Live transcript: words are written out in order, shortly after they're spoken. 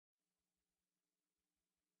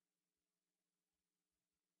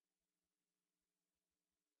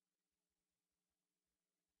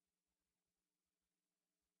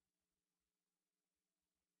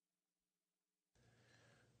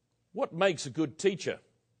What makes a good teacher?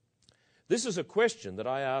 This is a question that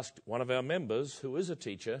I asked one of our members who is a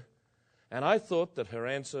teacher, and I thought that her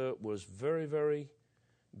answer was very, very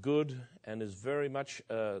good and is very much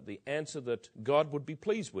the answer that God would be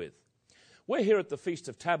pleased with. We're here at the Feast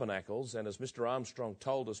of Tabernacles, and as Mr. Armstrong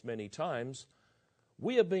told us many times,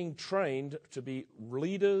 we are being trained to be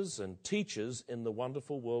leaders and teachers in the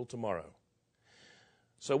wonderful world tomorrow.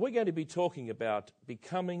 So we're going to be talking about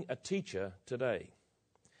becoming a teacher today.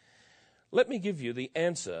 Let me give you the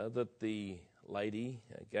answer that the lady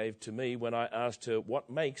gave to me when I asked her what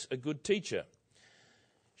makes a good teacher.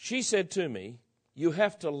 She said to me, "You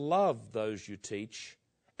have to love those you teach,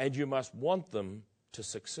 and you must want them to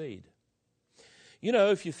succeed." You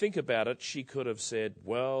know, if you think about it, she could have said,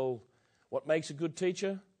 well, what makes a good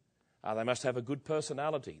teacher? They must have a good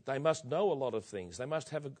personality. They must know a lot of things. They must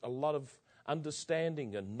have a lot of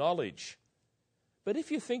understanding and knowledge. But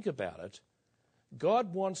if you think about it,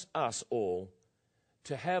 God wants us all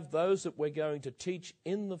to have those that we're going to teach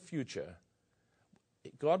in the future.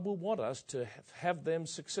 God will want us to have them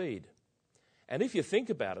succeed. And if you think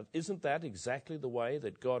about it, isn't that exactly the way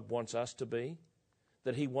that God wants us to be?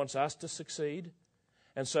 That He wants us to succeed?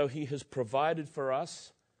 And so He has provided for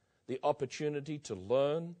us the opportunity to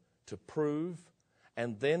learn, to prove,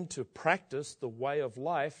 and then to practice the way of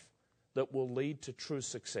life that will lead to true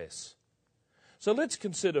success. So let's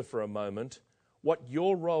consider for a moment what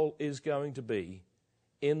your role is going to be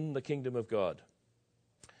in the kingdom of God.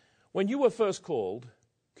 When you were first called,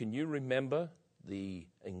 can you remember the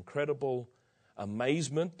incredible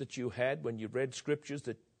amazement that you had when you read scriptures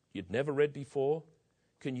that you'd never read before?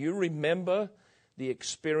 Can you remember the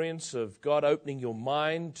experience of God opening your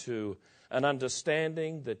mind to an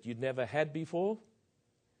understanding that you'd never had before?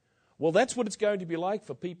 Well, that's what it's going to be like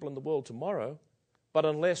for people in the world tomorrow. But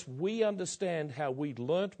unless we understand how we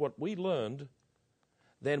learnt what we learned,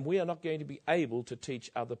 then we are not going to be able to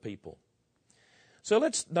teach other people. So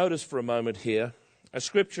let's notice for a moment here a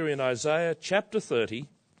scripture in Isaiah chapter 30.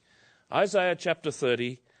 Isaiah chapter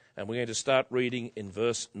 30, and we're going to start reading in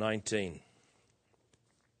verse 19.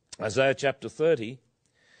 Isaiah chapter 30.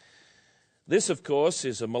 This, of course,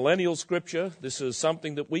 is a millennial scripture. This is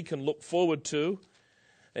something that we can look forward to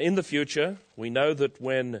in the future. We know that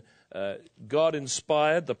when God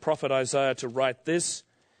inspired the prophet Isaiah to write this,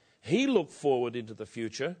 he looked forward into the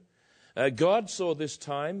future. God saw this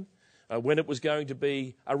time when it was going to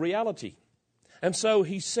be a reality. And so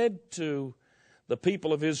he said to the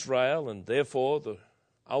people of Israel, and therefore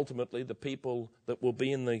ultimately the people that will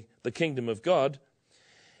be in the kingdom of God,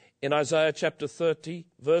 in Isaiah chapter 30,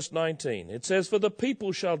 verse 19, it says, "For the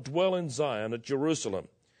people shall dwell in Zion at Jerusalem.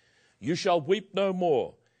 You shall weep no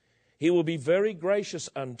more. He will be very gracious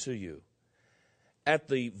unto you. At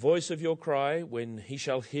the voice of your cry, when he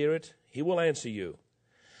shall hear it, he will answer you.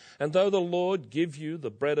 And though the Lord give you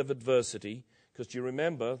the bread of adversity," because you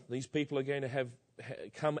remember, these people are going to have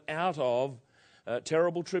come out of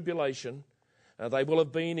terrible tribulation. They will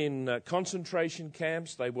have been in concentration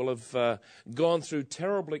camps. They will have gone through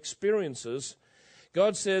terrible experiences.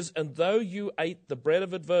 God says, "And though you ate the bread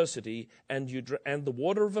of adversity and the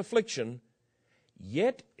water of affliction,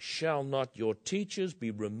 yet shall not your teachers be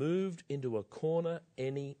removed into a corner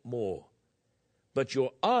any more. But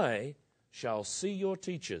your eye shall see your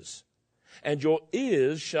teachers, and your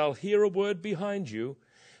ears shall hear a word behind you,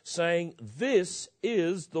 saying, This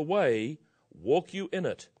is the way, walk you in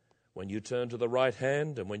it, when you turn to the right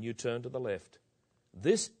hand and when you turn to the left."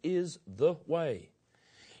 This is the way.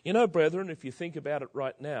 You know, brethren, if you think about it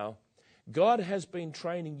right now, God has been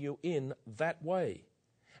training you in that way.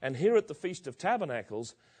 And here at the Feast of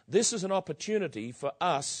Tabernacles, this is an opportunity for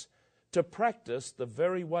us to practice the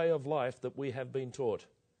very way of life that we have been taught.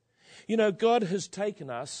 You know, God has taken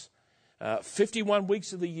us 51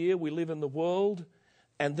 weeks of the year we live in the world,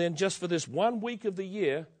 and then just for this 1 week of the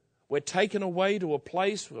year, we're taken away to a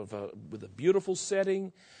place with a beautiful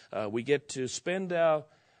setting. We get to spend our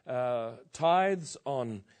tithes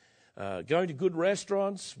on going to good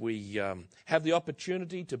restaurants. We have the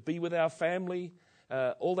opportunity to be with our family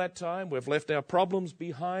all that time. We've left our problems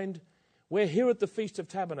behind. We're here at the Feast of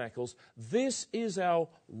Tabernacles. This is our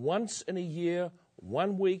once in a year,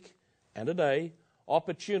 1 week and a day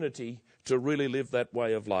opportunity to really live that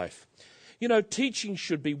way of life. You know, teaching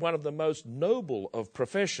should be one of the most noble of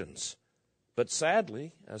professions. But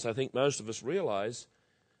sadly, as I think most of us realize,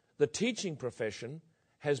 the teaching profession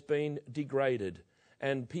has been degraded.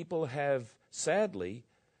 And people have, sadly,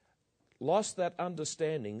 lost that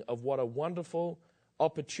understanding of what a wonderful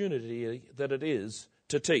opportunity that it is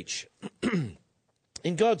to teach.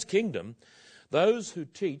 In God's kingdom, those who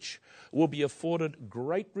teach will be afforded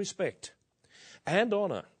great respect and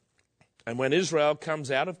honor And when Israel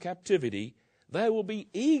comes out of captivity, they will be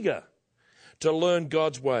eager to learn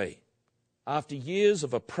God's way. After years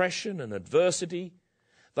of oppression and adversity,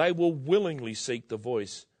 they will willingly seek the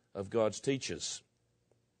voice of God's teachers.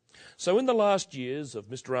 So in the last years of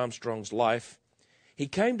Mr. Armstrong's life, he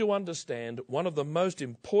came to understand one of the most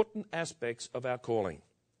important aspects of our calling.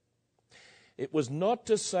 It was not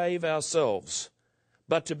to save ourselves,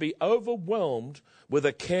 but to be overwhelmed with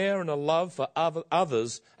a care and a love for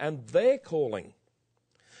others and their calling.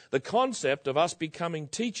 The concept of us becoming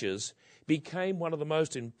teachers became one of the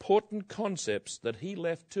most important concepts that he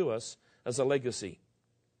left to us as a legacy.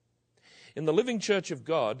 In the Living Church of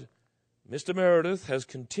God, Mr. Meredith has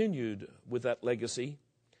continued with that legacy,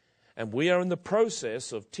 and we are in the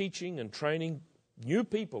process of teaching and training new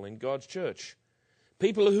people in God's church,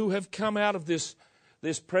 people who have come out of this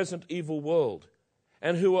present evil world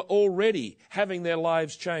and who are already having their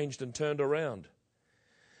lives changed and turned around.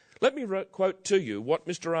 Let me quote to you what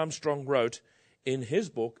Mr. Armstrong wrote in his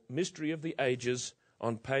book, Mystery of the Ages,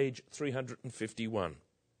 on page 351.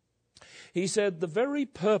 He said, "The very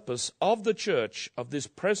purpose of the church of this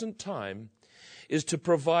present time is to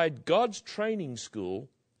provide God's training school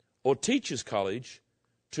or teachers' college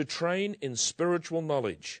to train in spiritual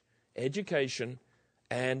knowledge, education,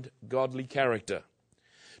 and godly character,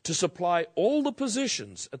 to supply all the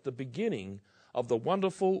positions at the beginning of the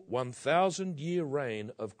wonderful 1,000-year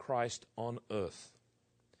reign of Christ on earth."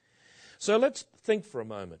 So let's think for a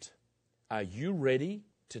moment. Are you ready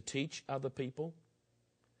to teach other people?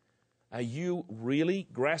 Are you really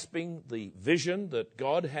grasping the vision that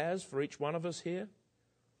God has for each one of us here?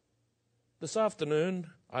 This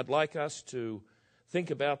afternoon, I'd like us to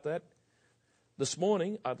think about that. This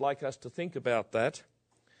morning, I'd like us to think about that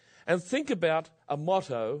and think about a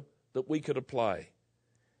motto that we could apply.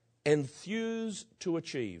 Enthuse to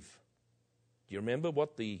achieve. Do you remember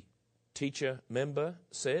what the teacher member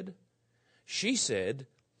said? She said,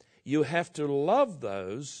 you have to love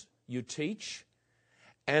those you teach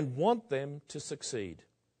and want them to succeed.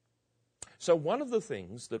 So one of the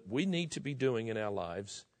things that we need to be doing in our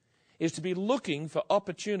lives is to be looking for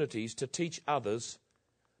opportunities to teach others,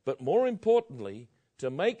 but more importantly, to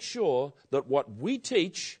make sure that what we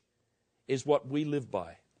teach is what we live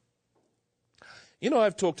by. You know,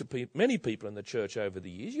 I've talked to many people in the church over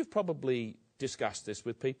the years. You've probably discussed this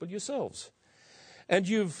with people yourselves. And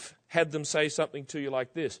you've had them say something to you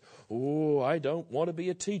like this: "Oh, I don't want to be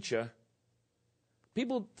a teacher."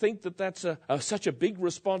 People think that that's such a big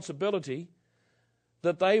responsibility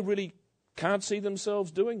that they really can't see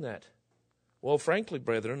themselves doing that. Well, frankly,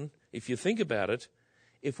 brethren, if you think about it,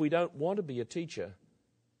 if we don't want to be a teacher,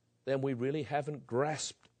 then we really haven't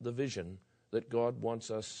grasped the vision that God wants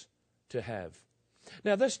us to have.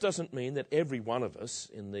 Now, this doesn't mean that every one of us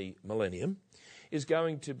in the millennium is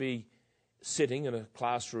going to be sitting in a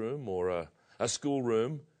classroom or a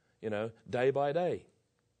schoolroom, day by day.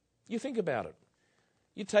 You think about it.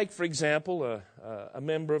 You take, for example, a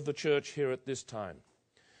member of the church here at this time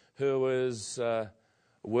who is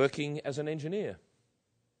working as an engineer.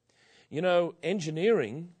 You know,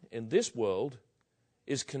 engineering in this world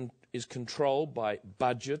is controlled by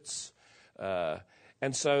budgets,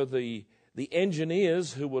 and so the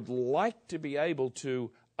engineers who would like to be able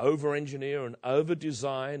to over-engineer and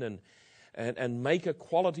over-design and make a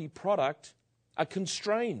quality product are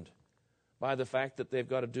constrained by the fact that they've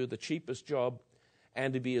got to do the cheapest job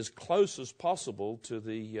and to be as close as possible to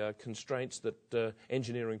the constraints that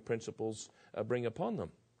engineering principles bring upon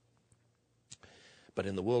them. But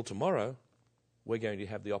in the world tomorrow, we're going to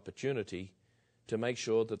have the opportunity to make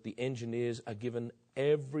sure that the engineers are given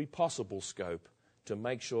every possible scope to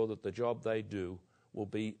make sure that the job they do will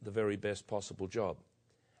be the very best possible job.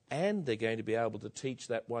 And they're going to be able to teach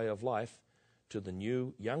that way of life to the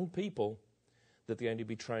new young people that they're going to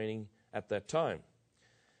be training at that time.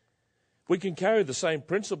 We can carry the same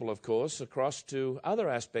principle, of course, across to other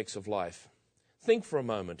aspects of life. Think for a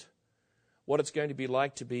moment what it's going to be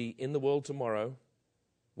like to be in the world tomorrow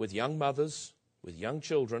with young mothers, with young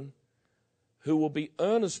children, who will be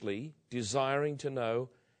earnestly desiring to know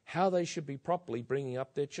how they should be properly bringing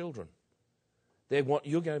up their children.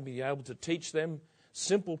 You're going to be able to teach them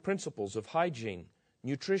simple principles of hygiene,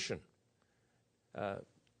 nutrition,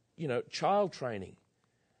 child training.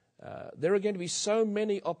 There are going to be so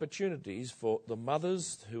many opportunities for the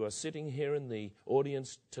mothers who are sitting here in the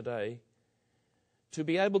audience today to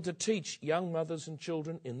be able to teach young mothers and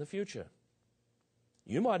children in the future.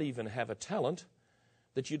 You might even have a talent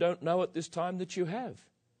that you don't know at this time that you have.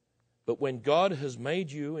 But when God has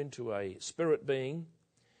made you into a spirit being,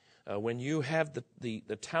 when you have the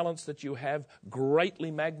talents that you have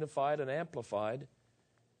greatly magnified and amplified,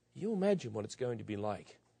 You imagine what it's going to be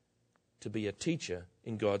like to be a teacher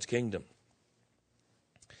in God's kingdom.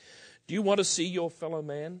 Do you want to see your fellow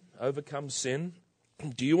man overcome sin?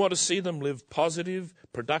 Do you want to see them live positive,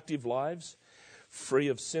 productive lives, free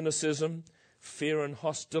of cynicism, fear and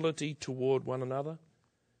hostility toward one another?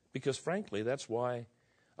 Because frankly, that's why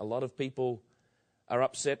a lot of people are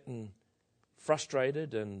upset and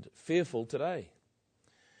frustrated and fearful today.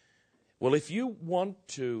 Well, if you want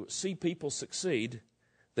to see people succeed,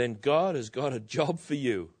 then God has got a job for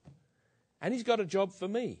you. And He's got a job for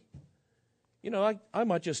me. You know, I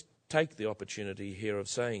might just take the opportunity here of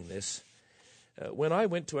saying this. When I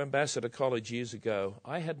went to Ambassador College years ago,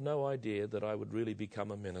 I had no idea that I would really become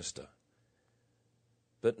a minister.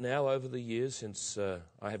 But now, over the years, since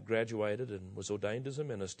I have graduated and was ordained as a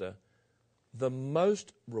minister, the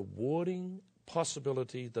most rewarding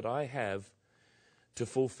possibility that I have to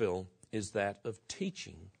fulfill is that of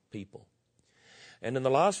teaching people. And in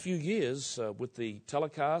the last few years, with the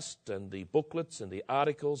telecast and the booklets and the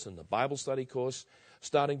articles and the Bible study course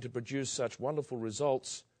starting to produce such wonderful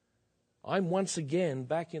results, I'm once again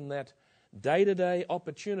back in that day-to-day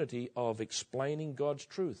opportunity of explaining God's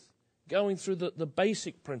truth, going through the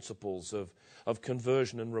basic principles of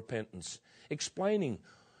conversion and repentance, explaining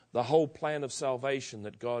the whole plan of salvation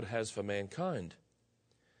that God has for mankind.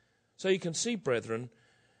 So you can see, brethren,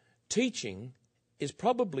 teaching is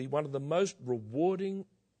probably one of the most rewarding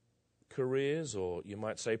careers, or you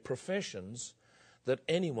might say professions, that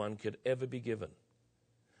anyone could ever be given.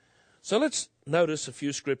 So let's notice a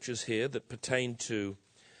few scriptures here that pertain to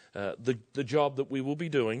the job that we will be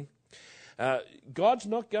doing. God's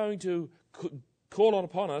not going to call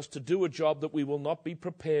upon us to do a job that we will not be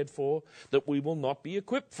prepared for, that we will not be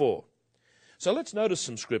equipped for. So let's notice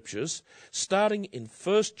some scriptures, starting in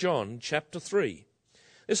 1 John chapter 3.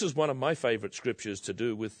 This is one of my favorite scriptures to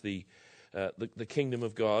do with the kingdom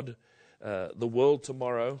of God, the world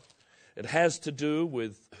tomorrow. It has to do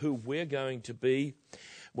with who we're going to be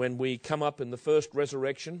when we come up in the first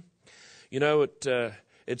resurrection. You know,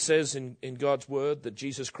 it says in God's word that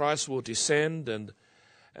Jesus Christ will descend, and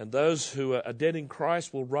those who are dead in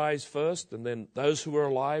Christ will rise first, and then those who are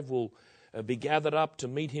alive will be gathered up to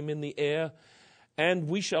meet Him in the air, and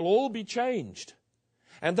we shall all be changed.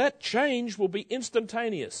 And that change will be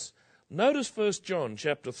instantaneous. Notice 1 John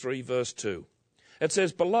chapter 3, verse 2. It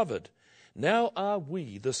says, "Beloved, now are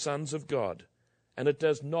we the sons of God, and it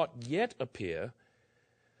does not yet appear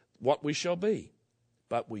what we shall be.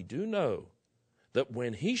 But we do know that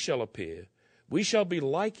when He shall appear, we shall be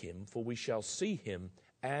like Him, for we shall see Him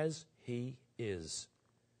as He is."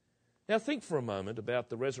 Now think for a moment about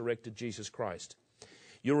the resurrected Jesus Christ.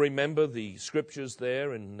 You'll remember the scriptures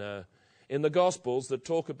there in the Gospels that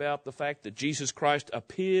talk about the fact that Jesus Christ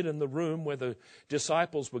appeared in the room where the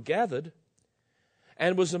disciples were gathered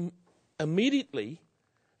and was immediately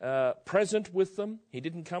present with them. He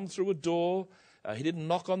didn't come through a door. He didn't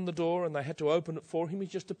knock on the door and they had to open it for Him. He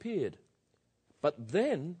just appeared. But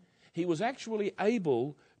then He was actually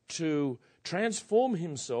able to transform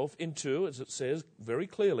Himself into, as it says very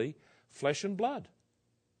clearly, flesh and blood.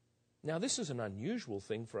 Now, this is an unusual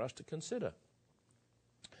thing for us to consider.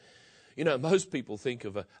 You know, most people think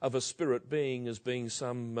of a spirit being as being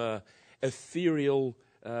some ethereal,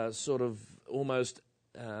 sort of almost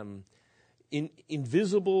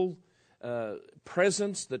invisible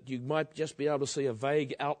presence that you might just be able to see a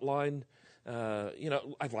vague outline,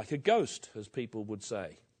 like a ghost, as people would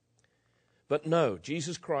say. But no,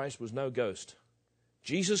 Jesus Christ was no ghost.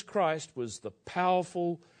 Jesus Christ was the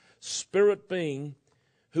powerful spirit being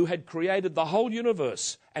who had created the whole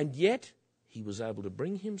universe, and yet He was able to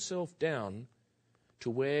bring Himself down to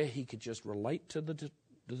where He could just relate to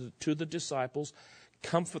the disciples,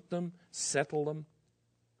 comfort them, settle them.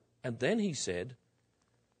 And then He said,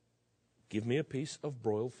 "Give me a piece of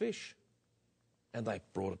broiled fish." And they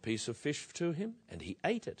brought a piece of fish to Him, and He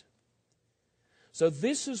ate it. So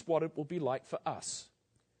this is what it will be like for us.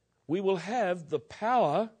 We will have the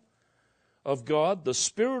power of God, the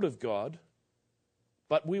Spirit of God,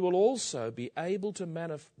 but we will also be able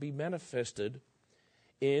to be manifested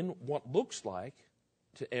in what looks like,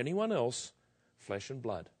 to anyone else, flesh and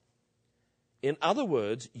blood. In other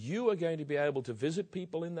words, you are going to be able to visit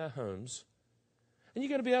people in their homes, and you're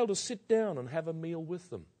going to be able to sit down and have a meal with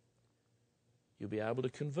them. You'll be able to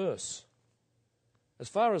converse. As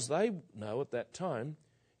far as they know at that time,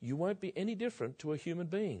 you won't be any different to a human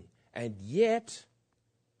being. And yet,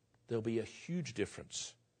 there'll be a huge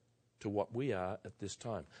difference to what we are at this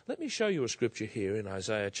time. Let me show you a scripture here in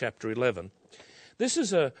Isaiah chapter 11. This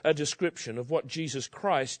is a description of what Jesus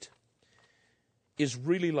Christ is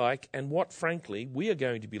really like, and what, frankly, we are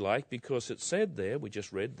going to be like, because it said there, we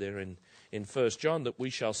just read there in 1 John, that we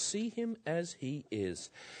shall see him as he is.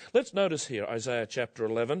 Let's notice here, Isaiah chapter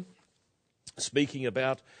 11, speaking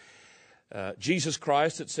about Jesus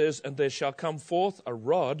Christ. It says, "And there shall come forth a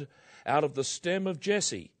rod out of the stem of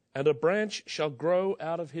Jesse, and a branch shall grow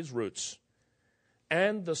out of his roots.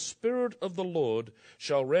 And the Spirit of the Lord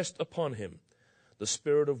shall rest upon him, the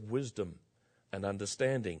Spirit of wisdom and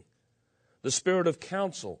understanding, the Spirit of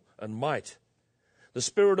counsel and might, the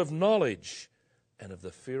Spirit of knowledge and of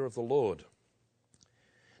the fear of the Lord."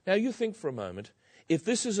 Now you think for a moment, if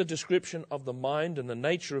this is a description of the mind and the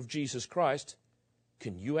nature of Jesus Christ,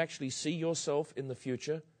 can you actually see yourself in the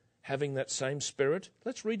future having that same Spirit?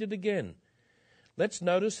 Let's read it again. Let's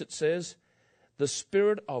notice it says, the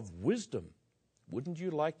Spirit of wisdom. Wouldn't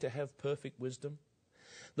you like to have perfect wisdom?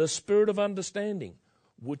 The Spirit of understanding.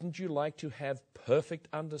 Wouldn't you like to have perfect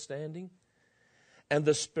understanding? And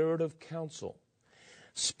the Spirit of counsel.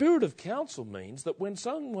 Spirit of counsel means that when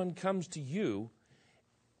someone comes to you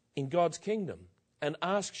in God's kingdom and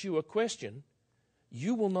asks you a question,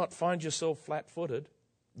 you will not find yourself flat-footed.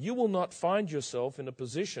 You will not find yourself in a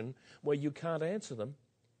position where you can't answer them.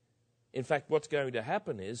 In fact, what's going to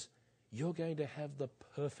happen is you're going to have the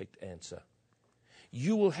perfect answer.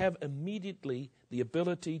 You will have immediately the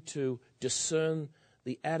ability to discern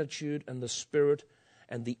the attitude and the spirit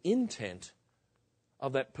and the intent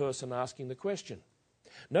of that person asking the question.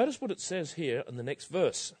 Notice what it says here in the next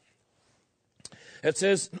verse. It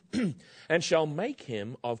says, "And shall make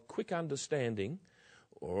him of quick understanding,"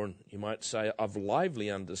 or you might say of lively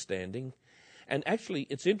understanding. And actually,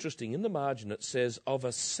 it's interesting, in the margin it says, "of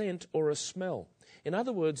a scent or a smell." In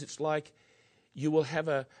other words, it's like you will have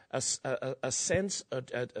a sense,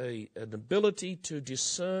 an ability to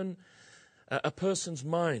discern a person's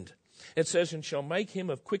mind. It says, "And shall make him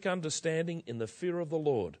of quick understanding in the fear of the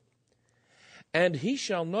Lord. And he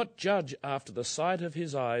shall not judge after the sight of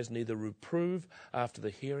his eyes, neither reprove after the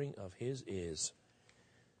hearing of his ears."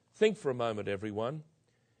 Think for a moment, everyone.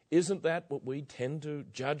 Isn't that what we tend to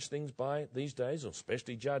judge things by these days, or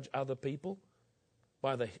especially judge other people?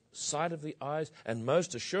 By the sight of the eyes, and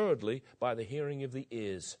most assuredly by the hearing of the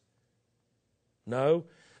ears. No,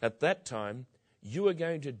 at that time, you are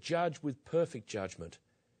going to judge with perfect judgment.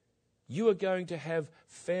 You are going to have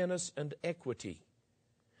fairness and equity.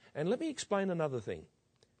 And let me explain another thing.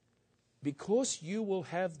 Because you will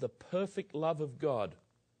have the perfect love of God,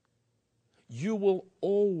 you will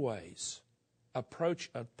always approach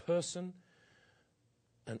a person,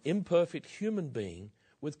 an imperfect human being,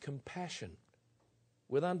 with compassion,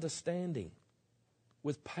 with understanding,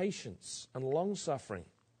 with patience and long-suffering.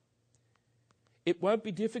 It won't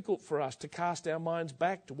be difficult for us to cast our minds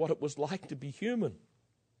back to what it was like to be human.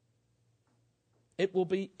 It will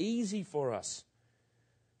be easy for us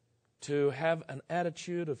to have an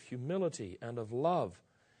attitude of humility and of love.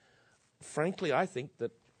 Frankly, I think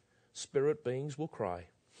that spirit beings will cry.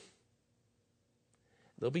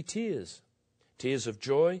 There'll be tears, tears of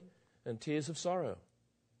joy and tears of sorrow.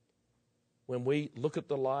 When we look at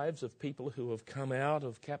the lives of people who have come out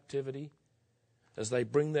of captivity, as they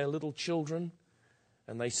bring their little children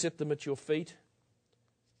and they sit them at your feet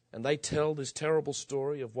and they tell this terrible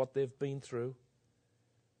story of what they've been through,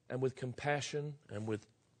 and with compassion and with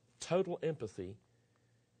total empathy,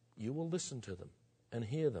 you will listen to them and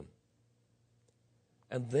hear them.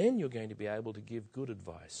 And then you're going to be able to give good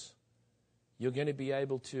advice. You're going to be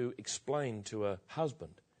able to explain to a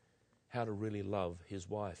husband how to really love his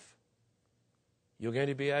wife. You're going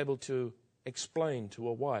to be able to explain to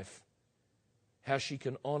a wife how she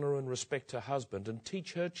can honor and respect her husband and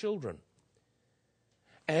teach her children.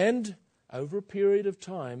 And over a period of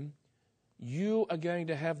time, you are going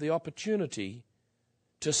to have the opportunity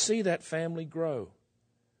to see that family grow.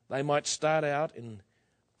 They might start out in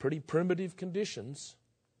pretty primitive conditions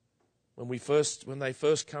when they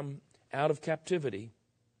first come out of captivity,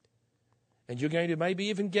 and you're going to maybe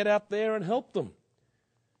even get out there and help them.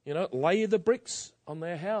 Lay the bricks on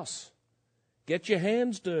their house. Get your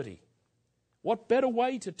hands dirty. What better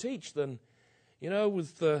way to teach than,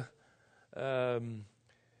 with the, I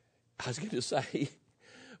was going to say,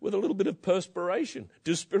 with a little bit of perspiration.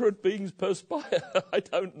 Do spirit beings perspire? I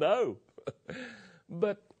don't know.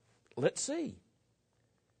 But let's see.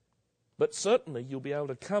 But certainly you'll be able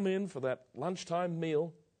to come in for that lunchtime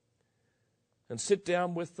meal and sit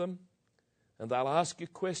down with them, and they'll ask you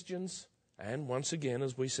questions, and once again,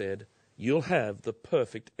 as we said, you'll have the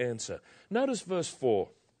perfect answer. Notice verse 4.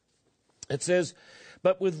 It says,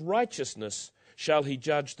 "But with righteousness shall he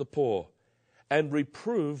judge the poor, and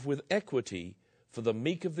reprove with equity for the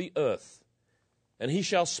meek of the earth." And he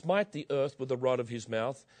shall smite the earth with the rod of his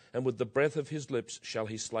mouth, and with the breath of his lips shall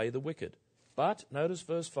he slay the wicked. But, notice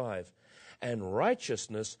verse 5, and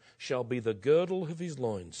righteousness shall be the girdle of his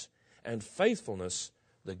loins, and faithfulness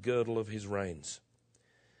the girdle of his reins.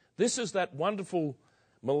 This is that wonderful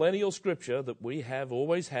millennial scripture that we have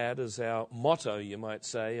always had as our motto, you might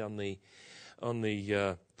say, on the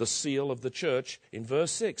seal of the church. In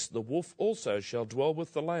verse 6, the wolf also shall dwell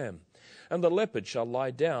with the lamb, and the leopard shall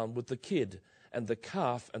lie down with the kid, and the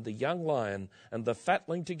calf and the young lion and the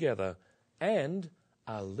fatling together, and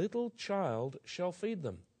a little child shall feed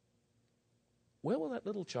them. Where will that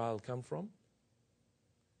little child come from?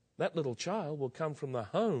 That little child will come from the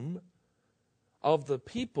home of the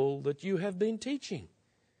people that you have been teaching.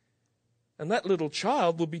 And that little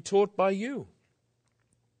child will be taught by you.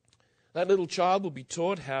 That little child will be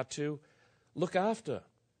taught how to look after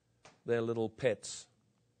their little pets.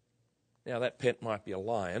 Now, that pet might be a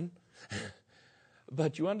lion,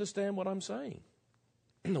 but you understand what I'm saying.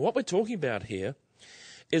 What we're talking about here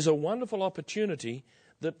is a wonderful opportunity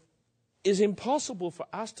that is impossible for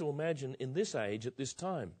us to imagine in this age at this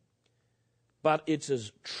time. But it's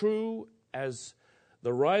as true as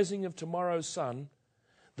the rising of tomorrow's sun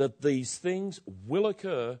that these things will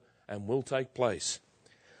occur and will take place.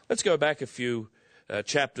 Let's go back a few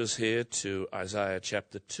chapters here to Isaiah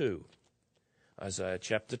chapter 2. Isaiah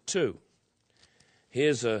chapter 2.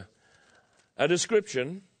 Here's a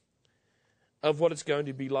description of what it's going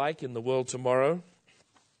to be like in the world tomorrow.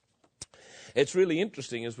 It's really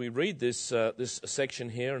interesting as we read this section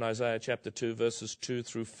here in Isaiah chapter 2, verses 2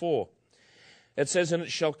 through 4. It says, and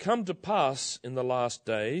it shall come to pass in the last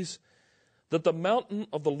days that the mountain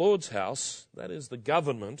of the Lord's house, that is the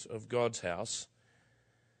government of God's house,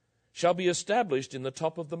 shall be established in the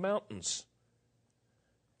top of the mountains,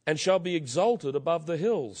 and shall be exalted above the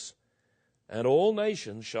hills, and all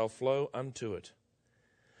nations shall flow unto it.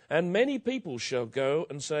 And many people shall go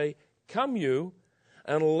and say, come you,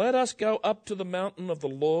 and let us go up to the mountain of the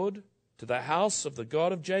Lord, to the house of the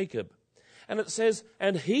God of Jacob. And it says,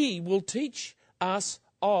 and he will teach us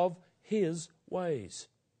of his ways.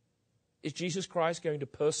 Is Jesus Christ going to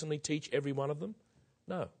personally teach every one of them?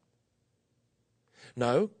 No.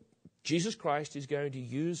 No, Jesus Christ is going to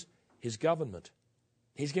use his government.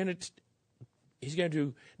 He's going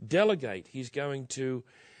to delegate. He's going to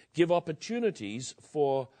give opportunities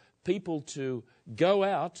for people to go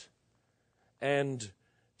out and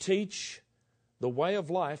teach the way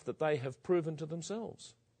of life that they have proven to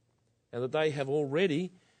themselves and that they have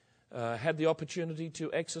already had the opportunity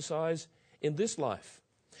to exercise in this life.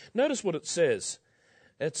 Notice what it says.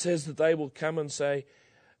 It says that they will come and say,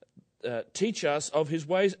 teach us of his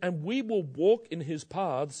ways, and we will walk in his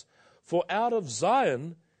paths, for out of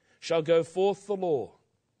Zion shall go forth the law,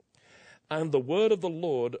 and the word of the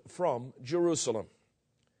Lord from Jerusalem.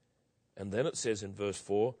 And then it says in verse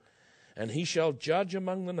 4, and he shall judge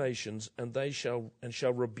among the nations, and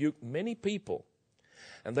shall rebuke many people,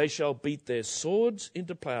 and they shall beat their swords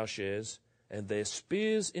into plowshares, and their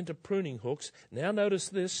spears into pruning hooks. Now notice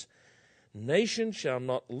this, nation shall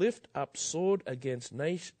not lift up sword against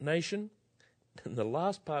nation. And the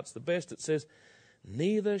last part's the best. It says,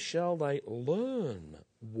 neither shall they learn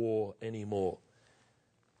war anymore.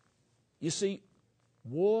 You see,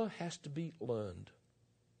 war has to be learned.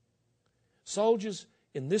 Soldiers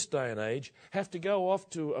in this day and age have to go off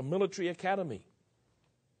to a military academy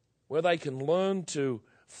where they can learn to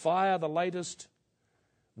fire the latest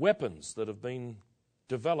weapons that have been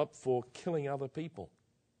developed for killing other people.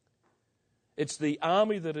 It's the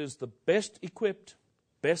army that is the best equipped,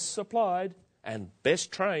 best supplied, and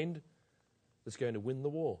best trained that's going to win the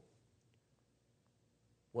war.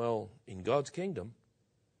 Well, in God's kingdom,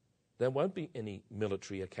 there won't be any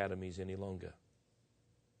military academies any longer.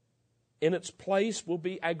 In its place will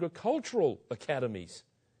be agricultural academies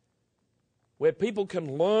where people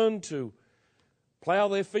can learn to plow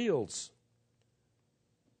their fields,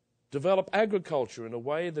 develop agriculture in a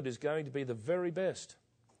way that is going to be the very best.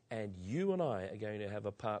 And you and I are going to have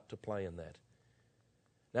a part to play in that.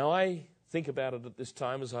 Now, I think about it at this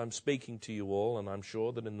time as I'm speaking to you all, and I'm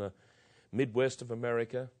sure that in the Midwest of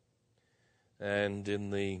America and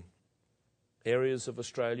in the areas of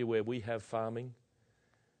Australia where we have farming,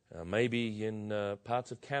 maybe in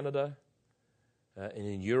parts of Canada, and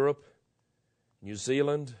in Europe, New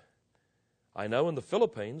Zealand. I know in the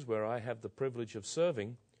Philippines, where I have the privilege of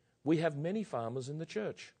serving, we have many farmers in the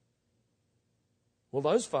church. Well,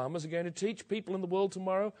 those farmers are going to teach people in the world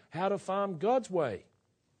tomorrow how to farm God's way.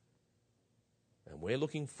 And we're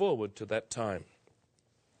looking forward to that time.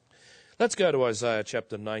 Let's go to Isaiah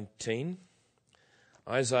chapter 19.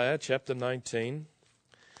 Isaiah chapter 19.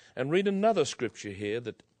 and read another scripture here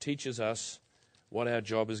that teaches us what our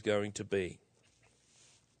job is going to be.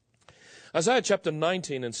 Isaiah chapter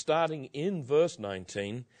 19, and starting in verse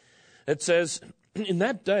 19, it says, "In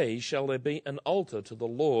that day shall there be an altar to the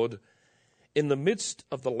Lord in the midst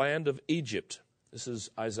of the land of Egypt." This is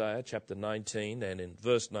Isaiah chapter 19 and in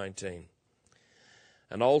verse 19.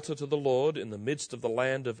 "An altar to the Lord in the midst of the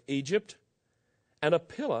land of Egypt, and a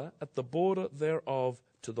pillar at the border thereof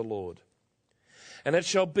to the Lord. And it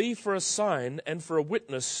shall be for a sign and for a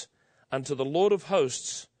witness unto the Lord of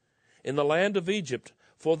hosts in the land of Egypt,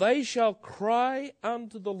 for they shall cry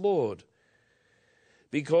unto the Lord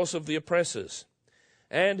because of the oppressors,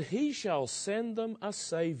 and he shall send them a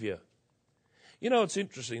Savior." You know, it's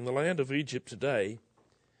interesting. The land of Egypt today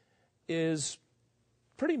is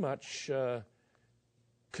pretty much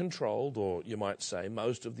controlled, or you might say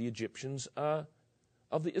most of the Egyptians are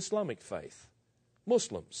of the Islamic faith,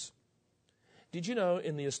 Muslims. Did you know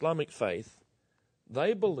in the Islamic faith,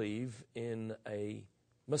 they believe in a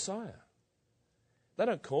Messiah? They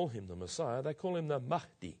don't call him the Messiah, they call him the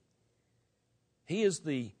Mahdi. He is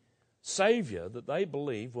the Savior that they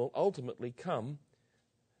believe will ultimately come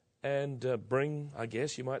and bring, I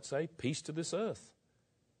guess you might say, peace to this earth.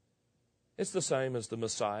 It's the same as the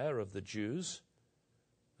Messiah of the Jews,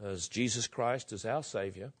 as Jesus Christ is our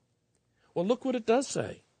Savior. Well, look what it does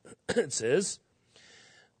say. It says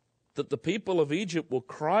that the people of Egypt will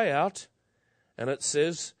cry out, and it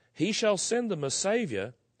says, "He shall send them a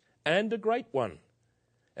Savior and a great one,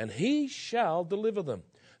 and he shall deliver them."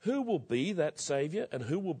 Who will be that Savior and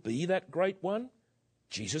who will be that great one?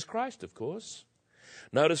 Jesus Christ, of course.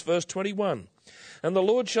 Notice verse 21. "And the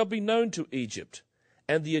Lord shall be known to Egypt,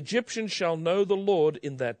 and the Egyptians shall know the Lord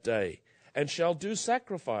in that day, and shall do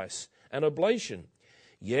sacrifice and oblation.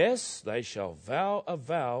 Yes, they shall vow a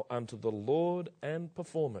vow unto the Lord and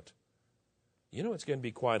perform it." You know, it's going to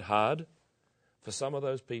be quite hard for some of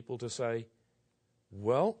those people to say,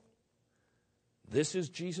 "Well, this is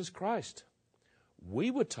Jesus Christ.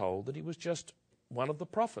 We were told that he was just one of the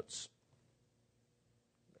prophets.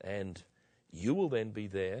 And you will then be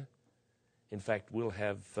there." In fact, we'll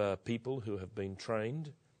have people who have been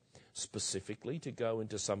trained specifically to go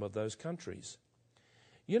into some of those countries.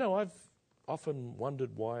 You know, I've often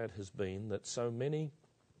wondered why it has been that so many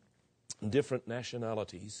different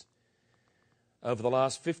nationalities over the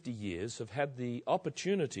last 50 years have had the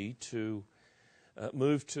opportunity to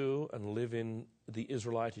move to and live in the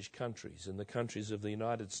Israelitish countries, in the countries of the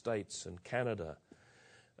United States and Canada,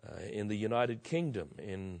 in the United Kingdom,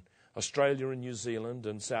 in Australia and New Zealand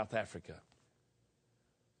and South Africa.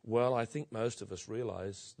 Well, I think most of us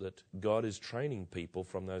realize that God is training people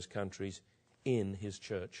from those countries in his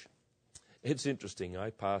church. It's interesting. I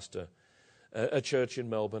pastor a church in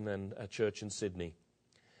Melbourne and a church in Sydney.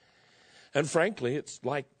 And frankly, it's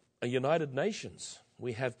like a United Nations.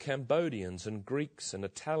 We have Cambodians and Greeks and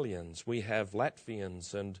Italians. We have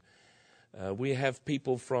Latvians, and we have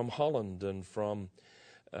people from Holland and from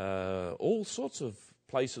all sorts of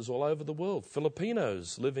places all over the world.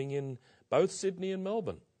 Filipinos living in both Sydney and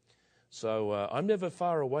Melbourne. So I'm never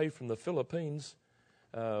far away from the Philippines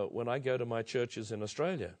when I go to my churches in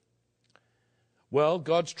Australia. Well,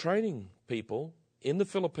 God's training people in the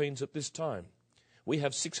Philippines at this time. We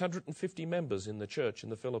have 650 members in the church in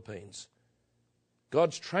the Philippines.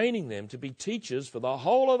 God's training them to be teachers for the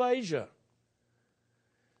whole of Asia.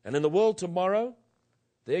 And in the world tomorrow,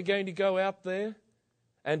 they're going to go out there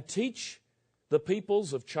and teach the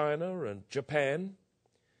peoples of China and Japan,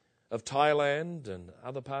 of Thailand and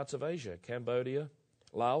other parts of Asia, Cambodia,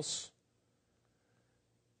 Laos,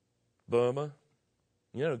 Burma.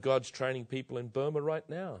 You know, God's training people in Burma right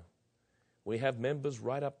now. We have members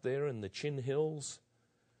right up there in the Chin Hills.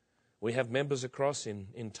 We have members across in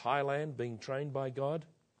Thailand being trained by God.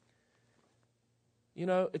 You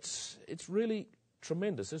know, it's really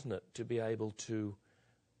tremendous, isn't it, to be able to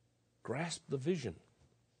grasp the vision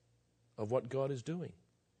of what God is doing.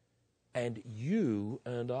 And you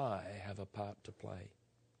and I have a part to play.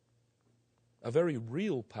 A very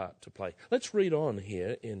real part to play. Let's read on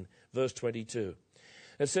here in verse 22.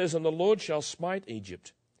 It says, "And the Lord shall smite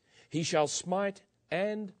Egypt. He shall smite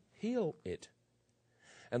and heal it.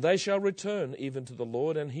 And they shall return even to the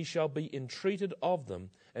Lord, and he shall be entreated of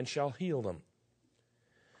them, and shall heal them."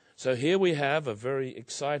 So here we have a very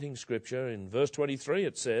exciting scripture. In verse 23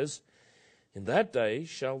 it says, "In that day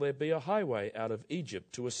shall there be a highway out of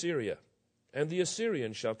Egypt to Assyria, and the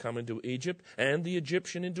Assyrian shall come into Egypt, and the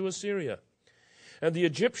Egyptian into Assyria. And the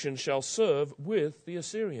Egyptians shall serve with the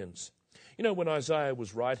Assyrians." You know, when Isaiah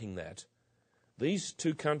was writing that, these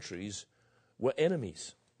two countries were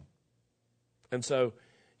enemies. And so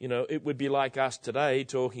it would be like us today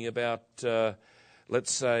talking about,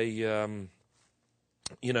 let's say, the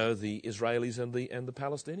Israelis and the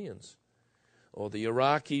Palestinians, or the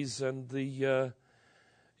Iraqis and the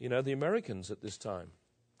Americans at this time.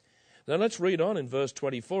 Now let's read on in verse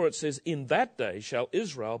 24. It says, "In that day shall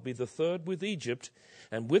Israel be the third with Egypt,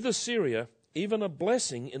 and with Assyria, even a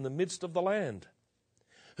blessing in the midst of the land,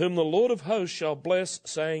 whom the Lord of hosts shall bless,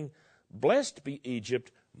 saying, Blessed be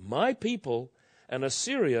Egypt, my people, and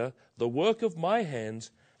Assyria, the work of my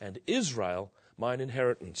hands, and Israel, mine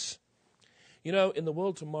inheritance." In the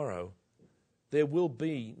world tomorrow, there will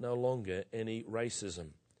be no longer any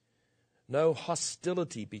racism, no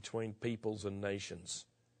hostility between peoples and nations.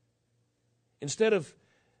 Instead of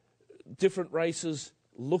different races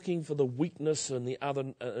looking for the weakness in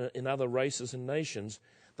other races and nations,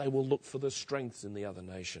 they will look for the strength in the other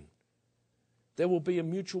nation. There will be a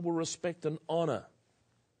mutual respect and honor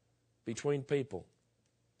between people.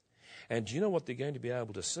 And do you know what they're going to be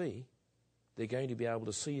able to see? They're going to be able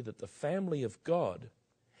to see that the family of God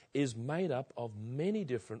is made up of many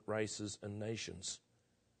different races and nations.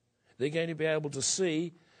 They're going to be able to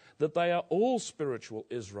see that they are all spiritual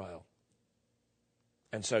Israel.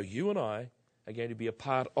 And so you and I are going to be a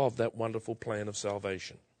part of that wonderful plan of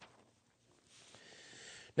salvation.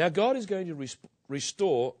 Now, God is going to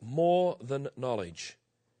restore more than knowledge.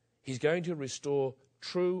 He's going to restore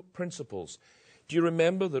true principles. Do you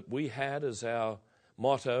remember that we had as our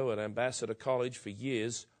motto at Ambassador College for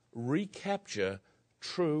years, recapture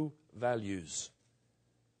true values?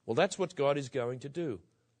 Well, that's what God is going to do.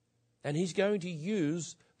 And He's going to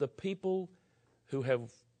use the people who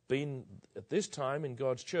have been at this time in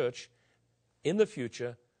God's church in the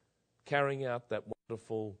future carrying out that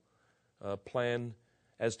wonderful plan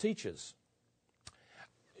as teachers.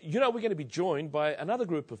 We're going to be joined by another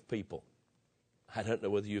group of people. I don't know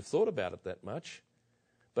whether you've thought about it that much,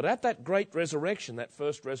 but at that great resurrection, that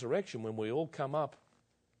first resurrection, when we all come up,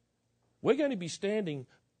 we're going to be standing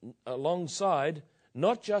alongside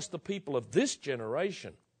not just the people of this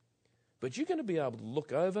generation, but you're going to be able to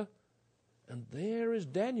look over, and there is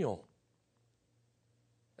Daniel.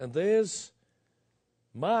 And there's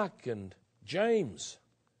Mark and James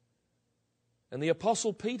and the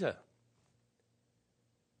Apostle Peter.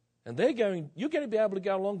 And you're going to be able to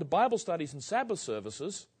go along to Bible studies and Sabbath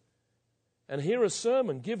services and hear a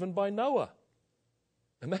sermon given by Noah.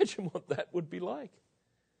 Imagine what that would be like.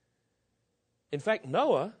 In fact,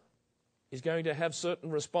 Noah is going to have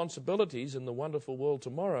certain responsibilities in the wonderful world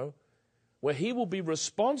tomorrow where he will be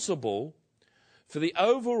responsible for the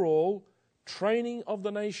overall training of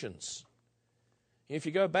the nations. If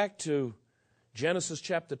you go back to Genesis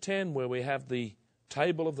chapter 10, where we have the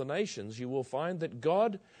table of the nations, you will find that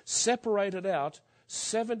God separated out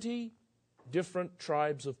 70 different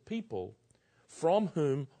tribes of people from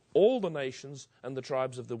whom all the nations and the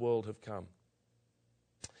tribes of the world have come.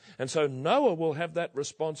 And so Noah will have that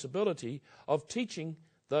responsibility of teaching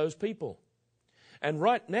those people. And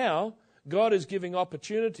right now, God is giving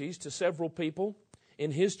opportunities to several people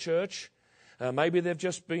in His church. Maybe they've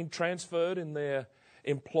just been transferred in their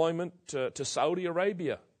employment to Saudi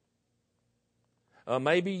Arabia.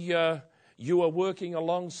 Maybe you are working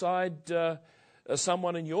alongside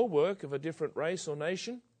someone in your work of a different race or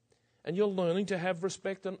nation, and you're learning to have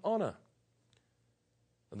respect and honor.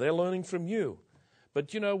 And they're learning from you.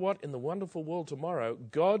 But you know what? In the wonderful world tomorrow,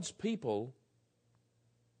 God's people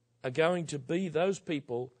are going to be those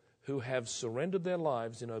people who have surrendered their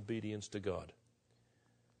lives in obedience to God.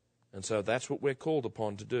 And so that's what we're called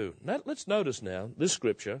upon to do. Now, let's notice now this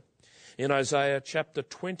scripture in Isaiah chapter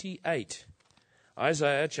 28.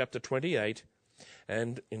 Isaiah chapter 28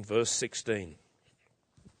 and in verse 16.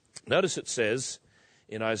 Notice it says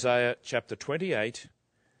in Isaiah chapter 28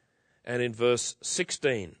 and in verse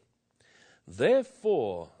 16,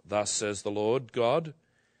 "Therefore, thus says the Lord God,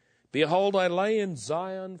 behold, I lay in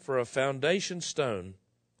Zion for a foundation stone,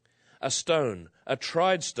 a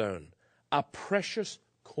tried stone, a precious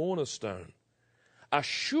cornerstone, a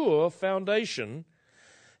sure foundation.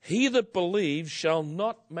 He that believes shall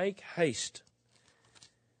not make haste.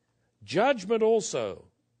 Judgment also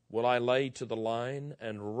will I lay to the line,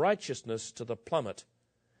 and righteousness to the plummet.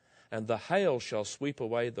 And the hail shall sweep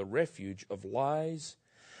away the refuge of lies,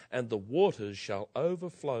 and the waters shall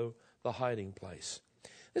overflow the hiding place."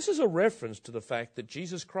 This is a reference to the fact that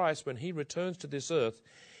Jesus Christ, when He returns to this earth,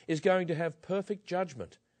 is going to have perfect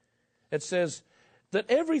judgment. It says that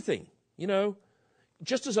everything,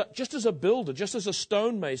 just as a builder, just as a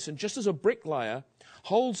stonemason, just as a bricklayer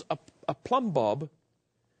holds a plumb bob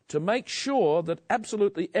to make sure that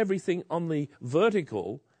absolutely everything on the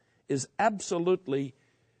vertical is absolutely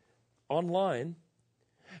online,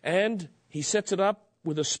 And he sets it up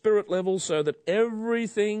with a spirit level so that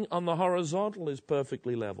everything on the horizontal is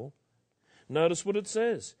perfectly level. Notice what it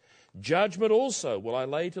says. Judgment also will I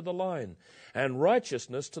lay to the line, and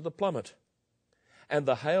righteousness to the plummet. And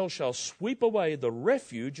the hail shall sweep away the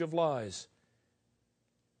refuge of lies.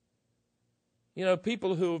 You know,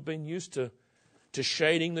 people who have been used to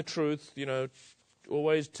shading the truth, you know,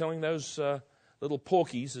 always telling those little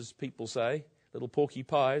porkies, as people say, little porky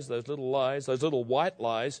pies, those little lies, those little white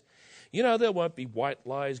lies. You know, there won't be white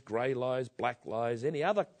lies, grey lies, black lies, any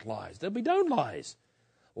other lies. There'll be no lies.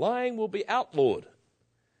 Lying will be outlawed.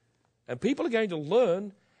 And people are going to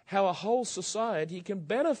learn how a whole society can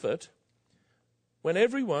benefit when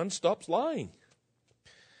everyone stops lying.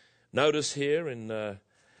 Notice here in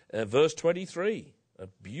verse 23, a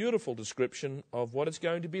beautiful description of what it's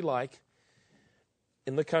going to be like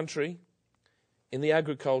in the country, in the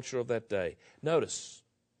agriculture of that day. Notice,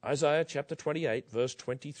 Isaiah chapter 28, verse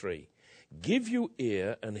 23. Give you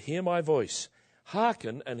ear and hear my voice.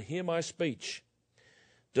 Hearken and hear my speech.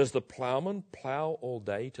 Does the plowman plow all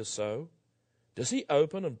day to sow? Does he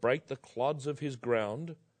open and break the clods of his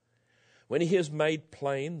ground? When he has made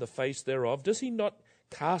plain the face thereof, does he not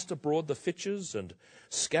cast abroad the fitches and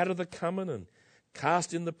scatter the cummin and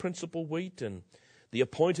cast in the principal wheat and the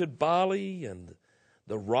appointed barley and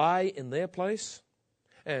the rye in their place?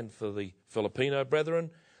 And for the Filipino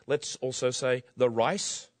brethren, let's also say the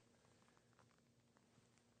rice.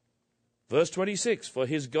 Verse 26, for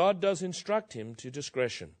his God does instruct him to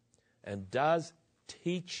discretion and does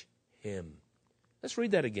teach him. Let's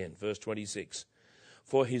read that again, verse 26.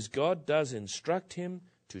 For his God does instruct him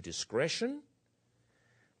to discretion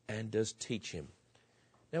and does teach him.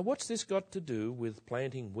 Now, what's this got to do with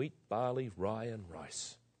planting wheat, barley, rye, and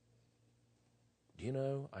rice? Do you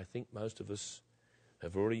know, I think most of us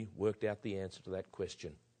have already worked out the answer to that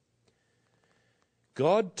question.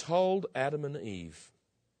 God told Adam and Eve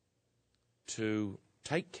to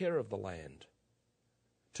take care of the land,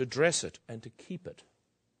 to dress it, and to keep it.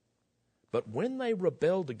 But when they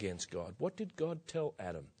rebelled against God, what did God tell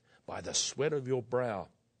Adam? By the sweat of your brow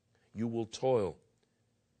you will toil.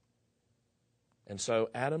 And so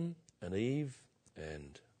Adam and Eve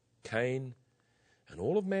and Cain and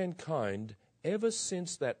all of mankind, ever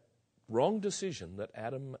since that wrong decision that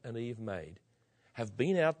Adam and Eve made, have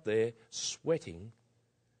been out there sweating,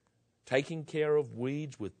 taking care of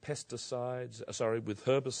weeds with with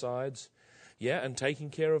herbicides, and taking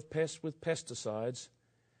care of pests with pesticides.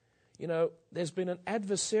 You know, there's been an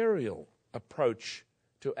adversarial approach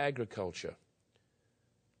to agriculture.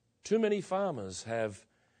 Too many farmers have,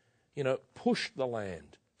 pushed the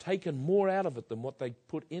land, taken more out of it than what they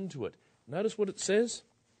put into it. Notice what it says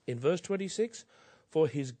in verse 26, for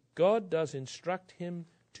his God does instruct him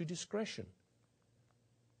to discretion,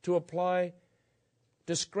 to apply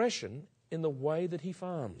discretion in the way that he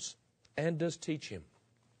farms, and does teach him.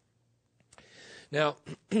 Now,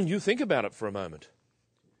 you think about it for a moment.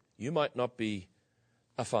 You might not be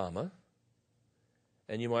a farmer,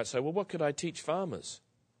 and you might say, well, what could I teach farmers?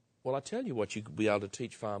 Well, I tell you what you could be able to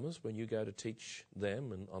teach farmers when you go to teach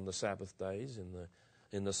them and on the Sabbath days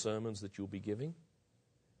in the sermons that you'll be giving.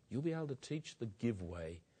 You'll be able to teach the give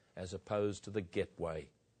way as opposed to the get way.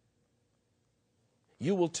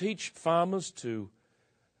 You will teach farmers to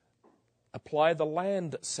apply the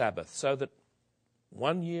land Sabbath so that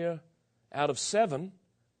 1 year out of 7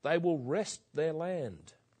 they will rest their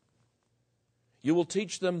land. You will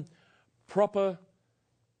teach them proper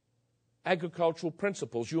agricultural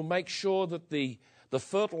principles. You'll make sure that the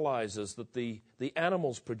fertilizers that the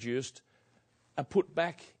animals produced are put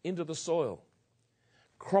back into the soil.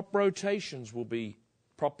 Crop rotations will be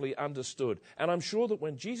properly understood. And I'm sure that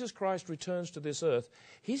when Jesus Christ returns to this earth,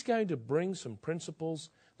 he's going to bring some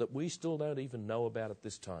principles that we still don't even know about at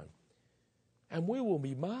this time. And we will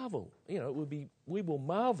we will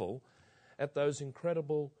marvel at those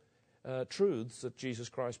incredible truths that Jesus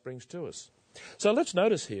Christ brings to us. So let's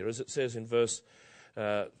notice here, as it says in verse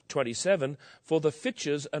 27, for the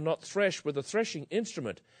fitches are not threshed with a threshing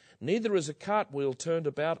instrument, neither is a cartwheel turned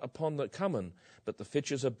about upon the cummin, but the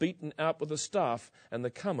fitches are beaten out with a staff, and the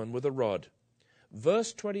cummin with a rod.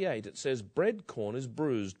 Verse 28, it says, bread corn is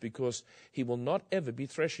bruised, because he will not ever be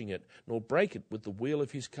threshing it, nor break it with the wheel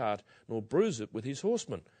of his cart, nor bruise it with his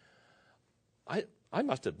horsemen. I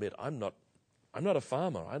must admit, I'm not a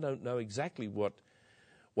farmer. I don't know exactly what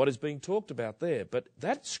is being talked about there. But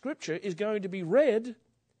that scripture is going to be read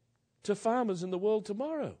to farmers in the world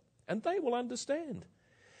tomorrow, and they will understand.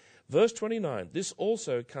 Verse 29, this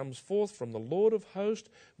also comes forth from the Lord of hosts,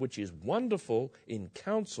 which is wonderful in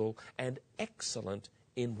counsel and excellent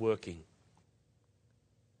in working.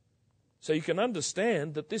 So you can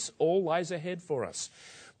understand that this all lies ahead for us.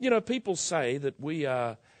 People say that we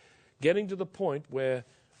are getting to the point where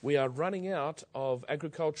we are running out of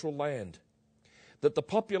agricultural land. That the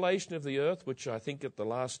population of the earth, which I think at the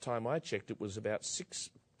last time I checked it was about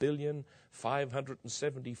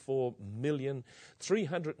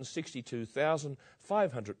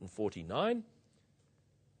 6,574,362,549.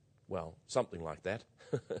 Well, something like that.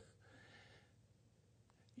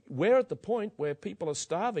 We're at the point where people are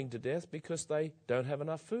starving to death because they don't have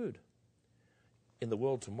enough food. In the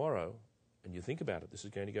world tomorrow, and you think about it, this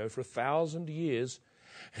is going to go for 1,000 years,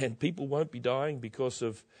 and people won't be dying because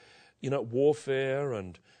of, warfare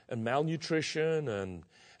and malnutrition and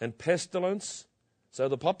pestilence. So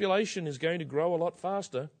the population is going to grow a lot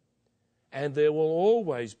faster, and there will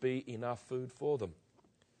always be enough food for them.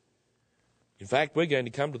 In fact, we're going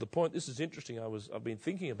to come to the point, this is interesting, I've been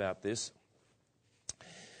thinking about this.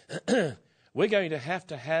 We're going to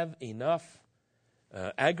have enough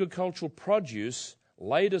agricultural produce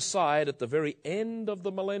laid aside at the very end of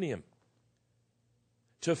the millennium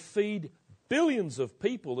to feed billions of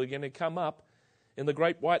people that are going to come up in the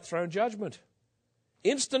great white throne judgment.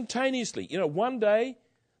 Instantaneously. One day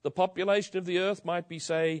the population of the earth might be,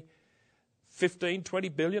 say, 15, 20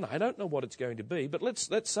 billion. I don't know what it's going to be, but let's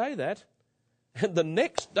say that. And the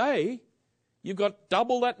next day you've got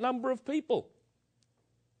double that number of people.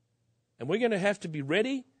 And we're going to have to be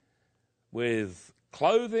ready with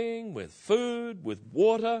clothing, with food, with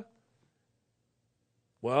water.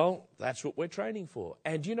 Well, that's what we're training for.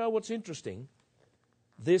 And you know what's interesting?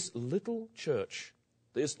 This little church,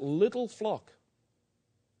 this little flock,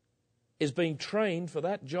 is being trained for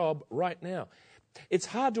that job right now. It's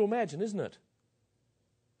hard to imagine, isn't it?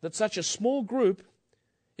 That such a small group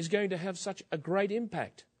is going to have such a great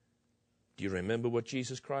impact. Do you remember what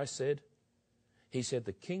Jesus Christ said? He said,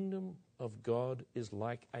 the kingdom of God is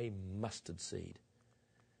like a mustard seed.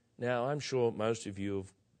 Now, I'm sure most of you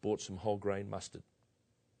have bought some whole grain mustard.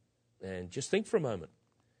 And just think for a moment.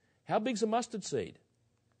 How big's a mustard seed?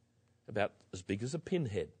 About as big as a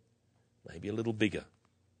pinhead, maybe a little bigger.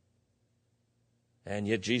 And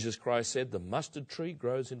yet Jesus Christ said the mustard tree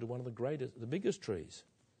grows into one of the biggest trees.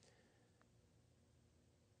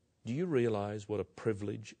 Do you realize what a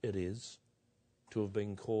privilege it is to have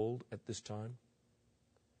been called at this time?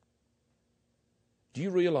 Do you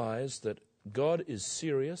realize that God is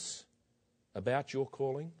serious about your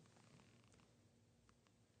calling?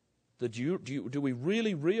 Do we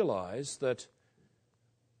really realize that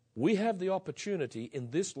we have the opportunity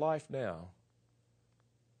in this life now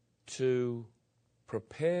to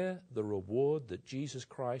prepare the reward that Jesus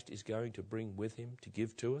Christ is going to bring with him to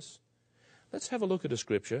give to us? Let's have a look at a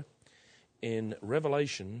scripture in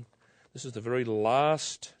Revelation. This is the very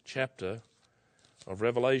last chapter of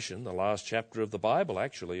Revelation, the last chapter of the Bible,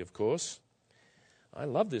 actually, of course. I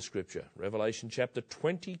love this scripture, Revelation chapter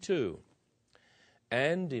 22,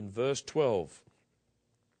 and in verse 12.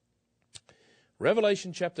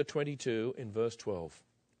 Revelation chapter 22, in verse 12.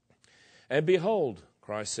 And behold,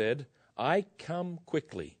 Christ said, I come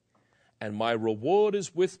quickly, and my reward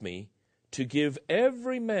is with me, to give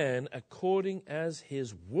every man according as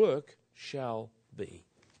his work shall be.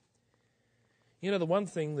 You know, the one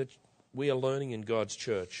thing that we are learning in God's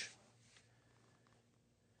church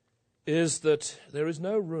is that there is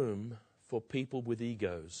no room for people with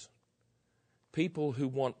egos, people who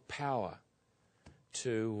want power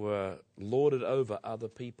to lord it over other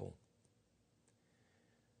people.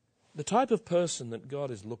 The type of person that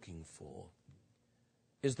God is looking for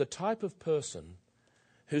is the type of person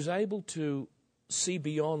who's able to see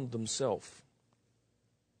beyond themselves.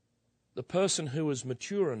 The person who is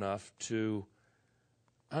mature enough to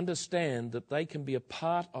understand that they can be a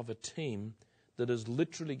part of a team that is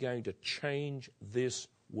literally going to change this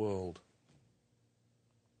world.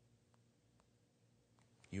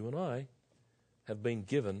 You and I have been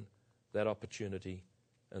given that opportunity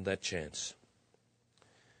and that chance.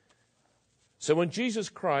 So when Jesus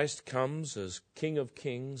Christ comes as King of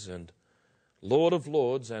Kings and Lord of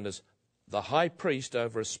Lords and as the high priest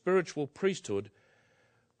over a spiritual priesthood,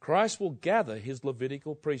 Christ will gather his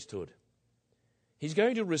Levitical priesthood. He's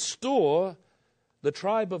going to restore the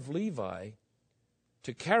tribe of Levi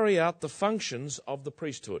to carry out the functions of the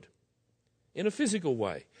priesthood in a physical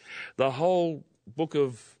way. The whole book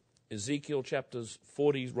of Ezekiel, chapters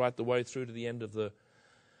 40 right the way through to the end of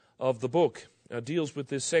the book, deals with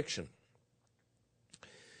this section.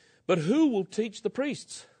 But who will teach the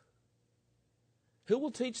priests? Who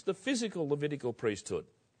will teach the physical Levitical priesthood?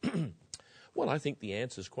 Well, I think the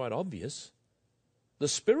answer is quite obvious. The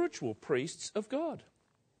spiritual priests of God.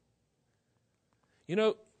 You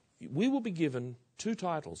know, we will be given two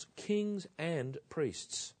titles, kings and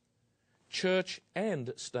priests, church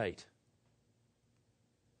and state.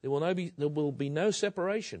 There will be no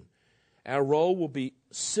separation. Our role will be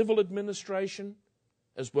civil administration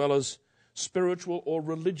as well as spiritual or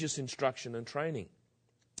religious instruction and training.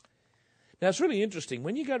 Now, it's really interesting.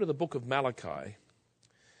 When you go to the book of Malachi,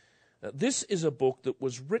 this is a book that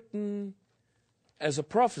was written as a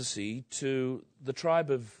prophecy to the tribe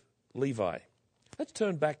of Levi. Let's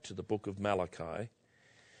turn back to the book of Malachi.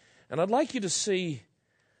 And I'd like you to see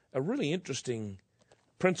a really interesting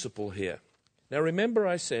principle here. Now, remember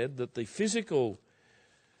I said that the physical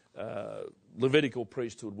Levitical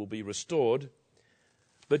priesthood will be restored.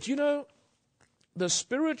 But you know, the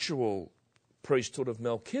spiritual priesthood of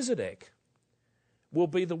Melchizedek will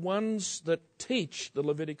be the ones that teach the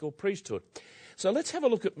Levitical priesthood. So let's have a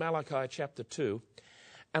look at Malachi chapter 2.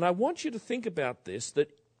 And I want you to think about this,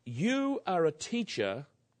 that you are a teacher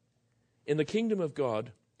in the kingdom of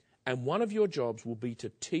God, and one of your jobs will be to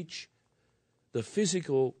teach the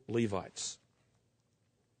physical Levites.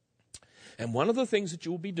 And one of the things that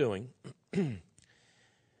you will be doing, and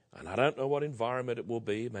I don't know what environment it will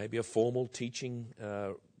be, maybe a formal teaching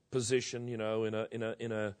position, you know, in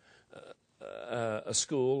a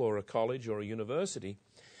school or a college or a university.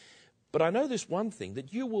 But I know this one thing,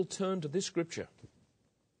 that you will turn to this scripture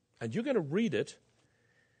and you're going to read it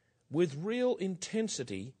with real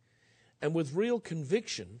intensity and with real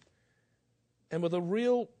conviction and with a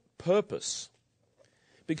real purpose.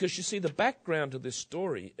 Because you see, the background to this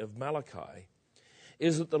story of Malachi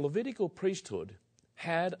is that the Levitical priesthood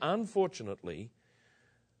had, unfortunately,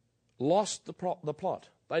 lost the plot.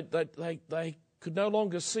 They could no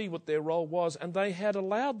longer see what their role was, and they had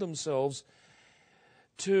allowed themselves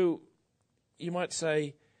to, you might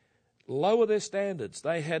say, lower their standards.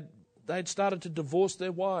 They'd started to divorce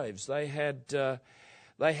their wives. They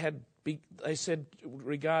said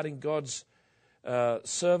regarding God's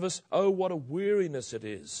service, oh, what a weariness it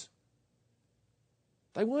is.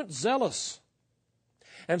 They weren't zealous.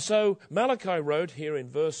 And so Malachi wrote here in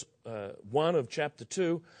verse 1 of chapter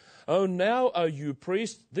 2, "Oh, now, O you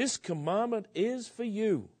priests, this commandment is for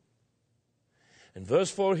you." In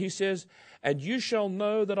verse 4 he says, "And you shall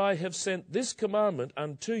know that I have sent this commandment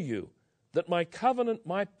unto you, that my covenant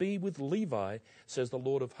might be with Levi, says the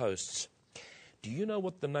Lord of hosts." Do you know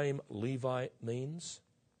what the name Levi means?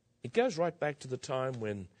 It goes right back to the time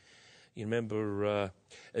when, you remember,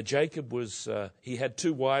 Jacob he had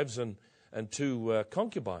two wives and two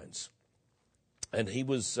concubines. And he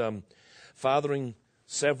was fathering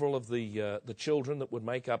several of the children that would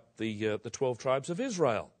make up the 12 tribes of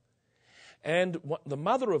Israel. And the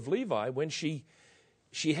mother of Levi, when she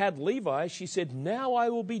had Levi, she said, "Now I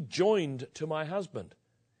will be joined to my husband."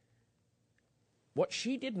 What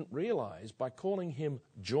she didn't realize, by calling him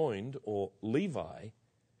joined or Levi,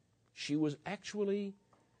 she was actually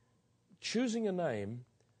choosing a name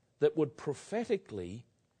that would prophetically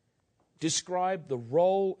describe the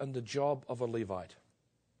role and the job of a Levite,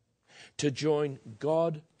 to join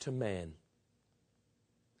God to man.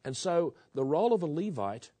 And so the role of a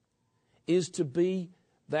Levite is to be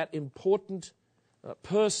that important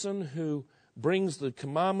person who brings the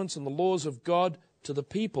commandments and the laws of God to the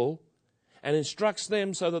people and instructs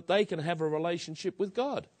them so that they can have a relationship with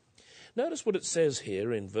God. Notice what it says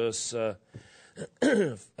here in verse 4.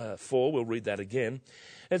 We'll read that again.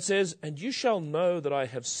 It says, "And you shall know that I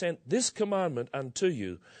have sent this commandment unto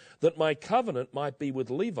you, that my covenant might be with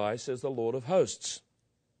Levi, says the Lord of hosts.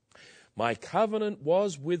 My covenant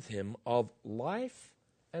was with him of life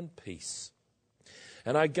and peace.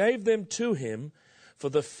 And I gave them to him for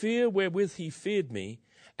the fear wherewith he feared me,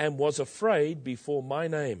 and was afraid before my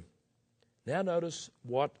name." Now notice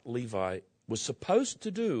what Levi was supposed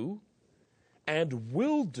to do and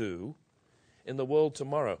will do in the world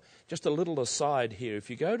tomorrow. Just a little aside here. If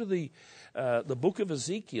you go to the book of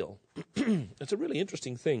Ezekiel, it's a really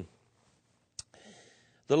interesting thing.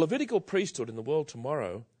 The Levitical priesthood in the world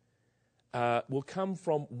tomorrow will come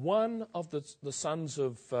from one of the sons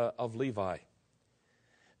of Levi.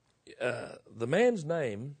 The man's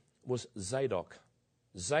name was Zadok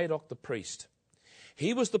the priest.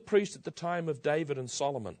 He was the priest at the time of David and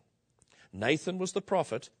Solomon. Nathan was the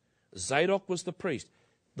prophet. Zadok was the priest.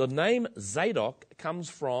 The name Zadok comes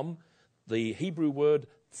from the Hebrew word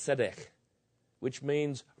tzedek, which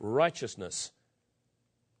means righteousness.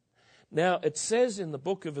 Now, it says in the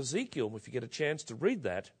book of Ezekiel, if you get a chance to read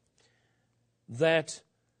that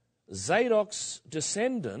Zadok's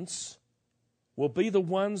descendants will be the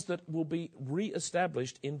ones that will be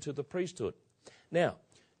re-established into the priesthood. Now,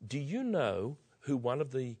 do you know who one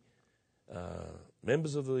of the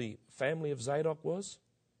members of the family of Zadok was?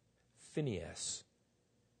 Phinehas.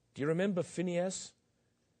 Do you remember Phinehas?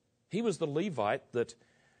 He was the Levite that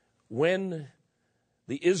when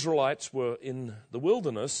the Israelites were in the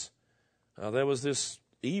wilderness, there was this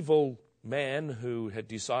evil man who had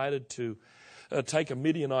decided to take a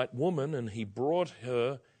Midianite woman, and he brought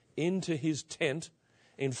her into his tent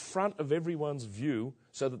in front of everyone's view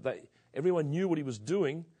so that everyone knew what he was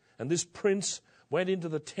doing. And this prince went into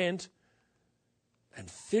the tent, and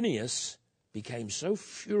Phinehas became so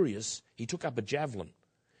furious, he took up a javelin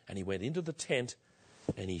and he went into the tent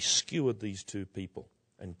and he skewered these two people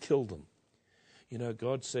and killed them. You know,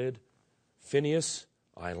 God said, Phinehas,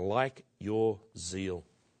 I like your zeal.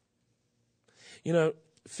 You know,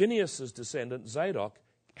 Phinehas' descendant, Zadok,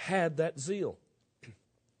 had that zeal.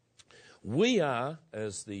 We are,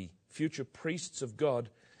 as the future priests of God,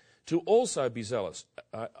 to also be zealous.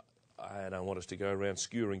 I don't want us to go around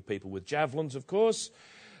skewering people with javelins, of course,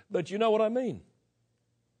 but you know what I mean.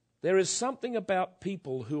 There is something about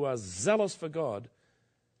people who are zealous for God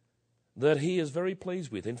that he is very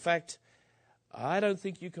pleased with. In fact, I don't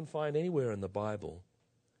think you can find anywhere in the Bible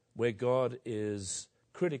where God is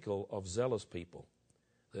critical of zealous people.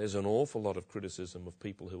 There's an awful lot of criticism of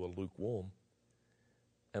people who are lukewarm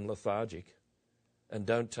and lethargic and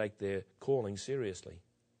don't take their calling seriously.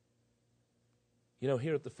 You know,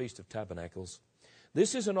 here at the Feast of Tabernacles,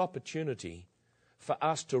 this is an opportunity for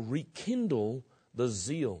us to rekindle the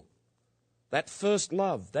zeal, that first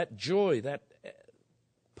love, that joy, that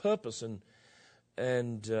purpose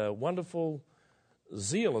and wonderful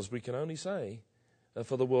zeal, as we can only say,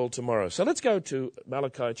 for the world tomorrow. So let's go to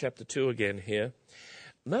Malachi chapter 2 again here.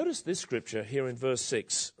 Notice this scripture here in verse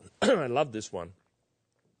 6. I love this one.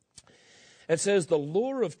 It says, the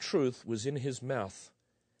law of truth was in his mouth,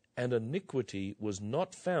 and iniquity was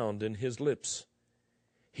not found in his lips.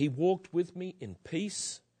 He walked with me in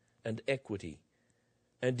peace and equity,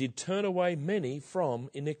 and did turn away many from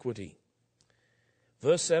iniquity.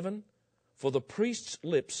 Verse 7, for the priest's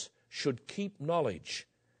lips should keep knowledge,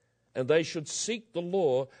 and they should seek the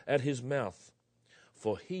law at his mouth,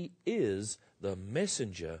 for he is the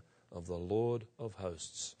messenger of the Lord of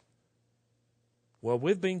hosts. Well,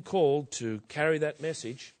 we've been called to carry that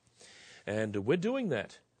message, and we're doing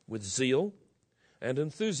that with zeal and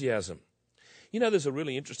enthusiasm. You know, there's a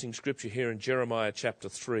really interesting scripture here in Jeremiah chapter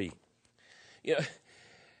 3. You know,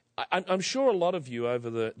 I'm sure a lot of you over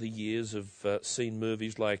the years have seen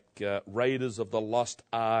movies like Raiders of the Lost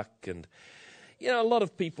Ark, and, you know, a lot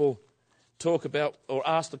of people talk about or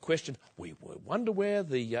ask the question, we wonder where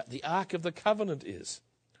the Ark of the Covenant is.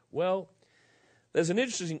 Well, there's an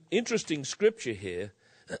interesting scripture here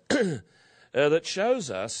that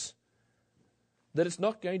shows us that it's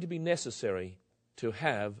not going to be necessary to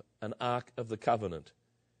have an Ark of the Covenant.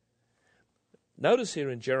 Notice here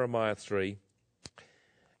in Jeremiah 3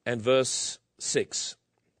 and verse 6,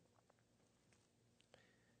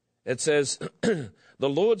 it says, the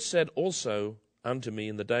Lord said also unto me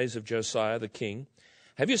in the days of Josiah the king,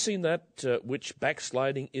 have you seen that which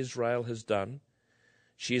backsliding Israel has done?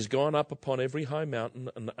 She has gone up upon every high mountain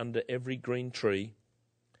and under every green tree,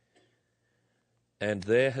 and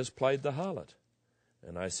there has played the harlot.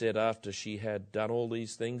 And I said, after she had done all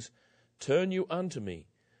these things, turn you unto me.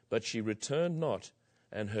 But she returned not,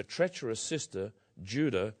 and her treacherous sister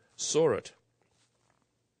Judah saw it.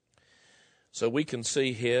 So we can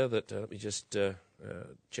see here that, let me just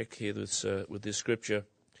check here with this scripture.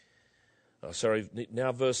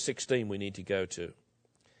 Now verse 16 we need to go to.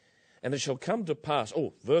 And it shall come to pass,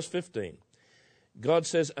 verse 15. God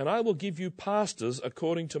says, and I will give you pastors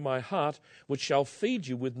according to my heart, which shall feed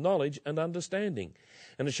you with knowledge and understanding.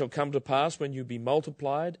 And it shall come to pass, when you be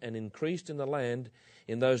multiplied and increased in the land,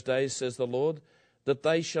 in those days, says the Lord, that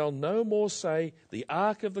they shall no more say, the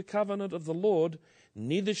ark of the covenant of the Lord,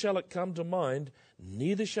 neither shall it come to mind,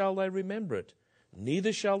 neither shall they remember it,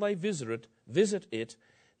 neither shall they visit it,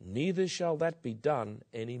 neither shall that be done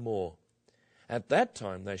any more. At that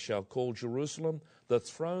time they shall call Jerusalem the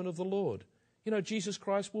throne of the Lord. You know, Jesus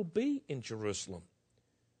Christ will be in Jerusalem.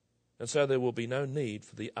 And so there will be no need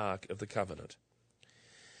for the Ark of the Covenant.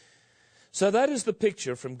 So that is the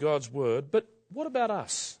picture from God's Word. But what about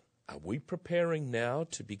us? Are we preparing now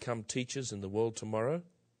to become teachers in the world tomorrow?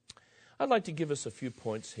 I'd like to give us a few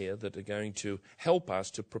points here that are going to help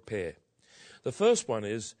us to prepare. The first one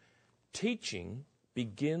is teaching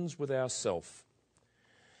begins with ourself.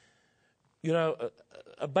 You know,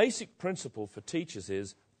 a basic principle for teachers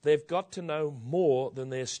is they've got to know more than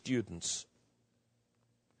their students.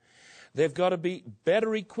 They've got to be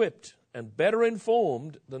better equipped and better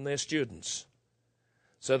informed than their students.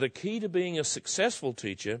 So the key to being a successful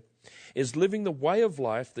teacher is living the way of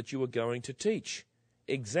life that you are going to teach.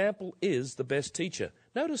 example is the best teacher.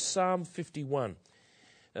 Notice Psalm 51.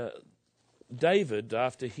 David,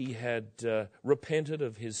 after he had repented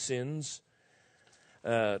of his sins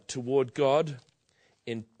toward God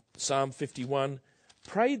in Psalm 51,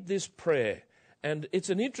 prayed this prayer. And it's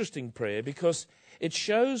an interesting prayer because it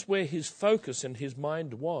shows where his focus and his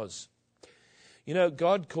mind was. You know,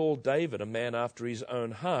 God called David a man after his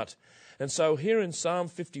own heart. And so here in Psalm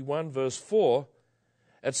 51, verse 4,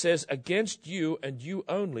 it says, "Against you and you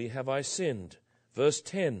only have I sinned." Verse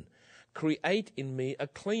 10, "Create in me a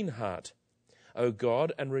clean heart, O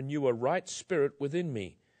God, and renew a right spirit within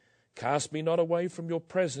me. Cast me not away from your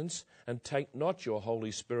presence, and take not your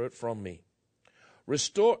Holy Spirit from me.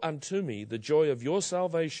 Restore unto me the joy of your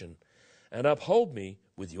salvation, and uphold me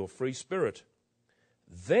with your free spirit.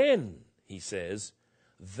 Then," he says,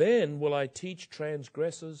 "then will I teach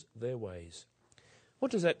transgressors their ways."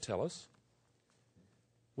 What does that tell us?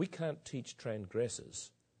 We can't teach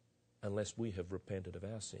transgressors unless we have repented of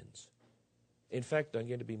our sins. In fact, I'm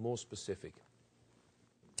going to be more specific.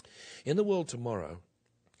 In the world tomorrow,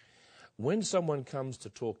 when someone comes to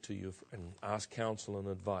talk to you and ask counsel and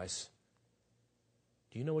advice,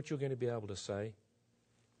 do you know what you're going to be able to say?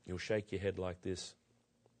 You'll shake your head like this.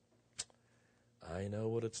 "I know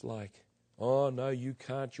what it's like." "Oh, no, you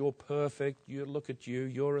can't. You're perfect. You look at you.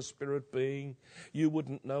 You're a spirit being. You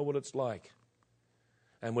wouldn't know what it's like."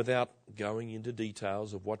 And without going into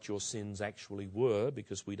details of what your sins actually were,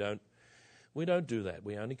 because we don't do that.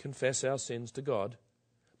 We only confess our sins to God.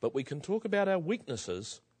 But we can talk about our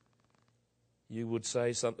weaknesses. You would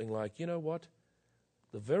say something like, "You know what?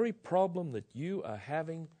 The very problem that you are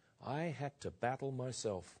having, I had to battle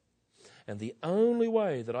myself. And the only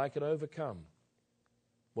way that I could overcome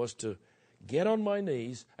was to get on my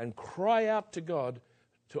knees and cry out to God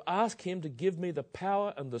to ask Him to give me the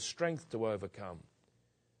power and the strength to overcome."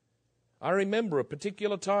 I remember a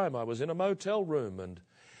particular time I was in a motel room and,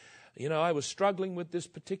 I was struggling with this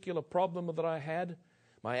particular problem that I had,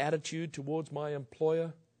 my attitude towards my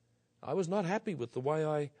employer. I was not happy with the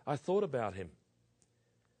way I thought about him.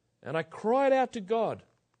 And I cried out to God,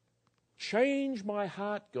 "Change my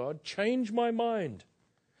heart, God, change my mind."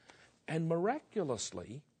 And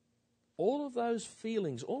miraculously, all of those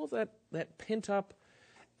feelings, all of that pent-up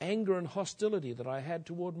anger and hostility that I had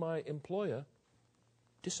toward my employer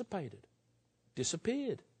disappeared,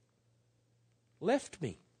 left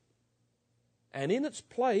me. And in its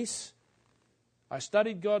place, I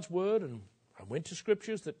studied God's Word and I went to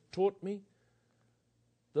Scriptures that taught me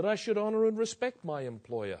that I should honor and respect my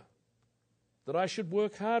employer, that I should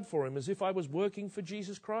work hard for him as if I was working for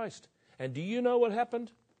Jesus Christ. And do you know what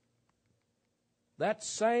happened? That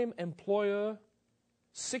same employer,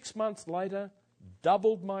 6 months later,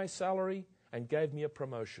 doubled my salary and gave me a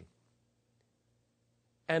promotion.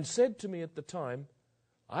 And said to me at the time,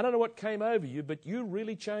 "I don't know what came over you, but you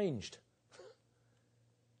really changed."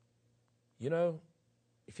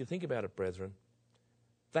 If you think about it, brethren,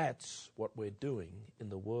 that's what we're doing in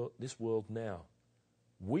this world now.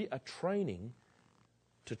 We are training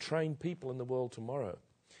to train people in the world tomorrow.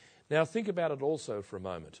 Now think about it also for a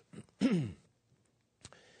moment.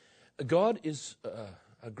 God is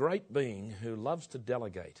a great being who loves to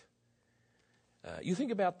delegate. You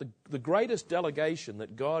think about the greatest delegation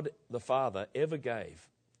that God the Father ever gave.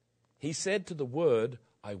 He said to the Word,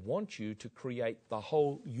 "I want you to create the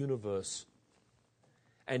whole universe."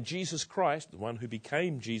 And Jesus Christ, the one who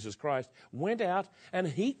became Jesus Christ, went out and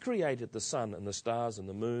He created the sun and the stars and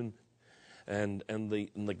the moon and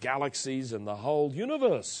the galaxies and the whole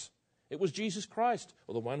universe. It was Jesus Christ,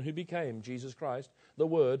 or the one who became Jesus Christ, the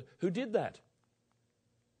Word, who did that.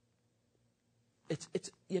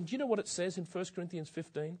 And do you know what it says in 1 Corinthians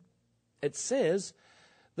 15? It says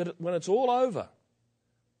that when it's all over,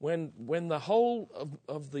 when the whole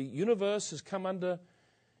of the universe has come under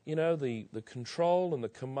the control and the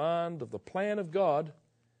command of the plan of God,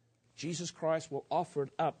 Jesus Christ will offer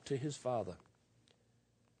it up to His Father.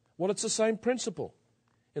 Well, it's the same principle.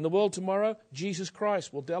 In the world tomorrow, Jesus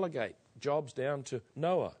Christ will delegate jobs down to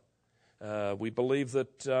Noah. We believe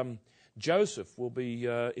that Joseph will be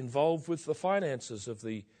involved with the finances of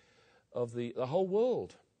the whole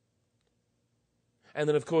world. And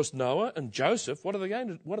then, of course, Noah and Joseph, what are they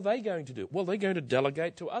going to do? Well, they're going to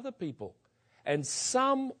delegate to other people. And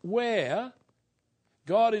somewhere,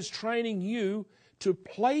 God is training you to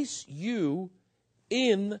place you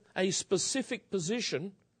in a specific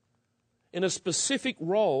position, in a specific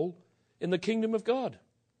role in the kingdom of God.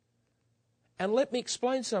 And let me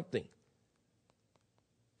explain something.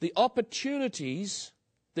 The opportunities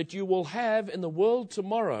that you will have in the world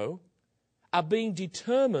tomorrow are being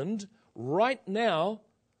determined right now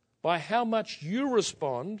by how much you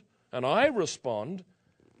respond and I respond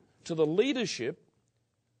to the leadership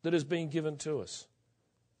that is being given to us.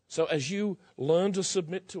 So as you learn to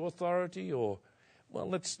submit to authority, or, well,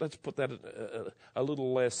 let's put that a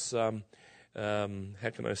little less, how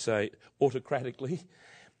can I say, autocratically,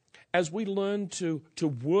 as we learn to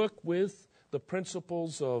work with the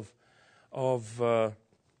principles of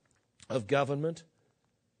government,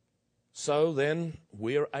 so then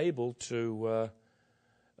we're able to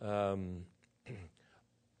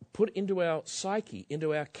put into our psyche,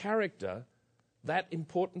 into our character, that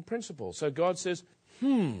important principle. So God says,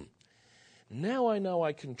 now I know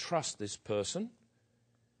I can trust this person.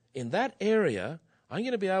 In that area, I'm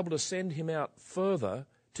going to be able to send him out further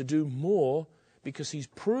to do more because he's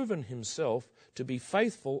proven himself to be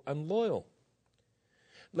faithful and loyal.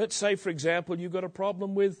 Let's say, for example, you've got a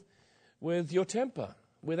problem with your temper,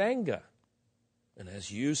 with anger. And as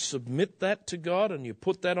you submit that to God and you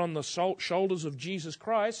put that on the shoulders of Jesus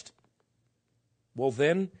Christ, well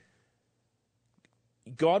then,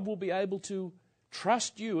 God will be able to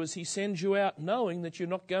trust you as he sends you out, knowing that you're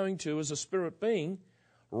not going to, as a spirit being,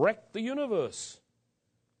 wreck the universe,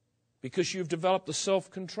 because you've developed the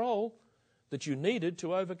self-control that you needed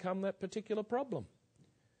to overcome that particular problem.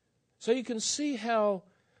 So you can see how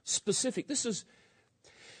specific this is.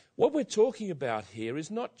 What we're talking about here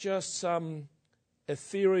is not just some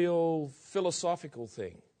ethereal philosophical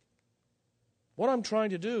thing. What I'm trying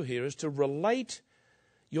to do here is to relate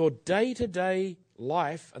your day-to-day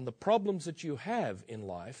life and the problems that you have in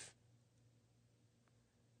life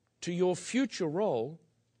to your future role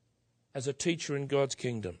as a teacher in God's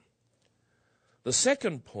kingdom. The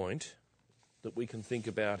second point that we can think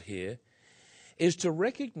about here is to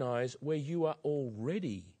recognize where you are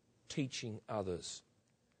already teaching others.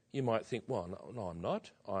 You might think, well, no, I'm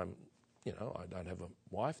not. I don't have a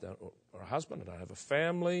wife or a husband. I don't have a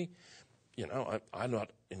family. I'm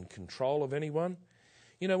not in control of anyone.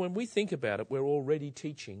 When we think about it, we're already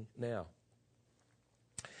teaching now.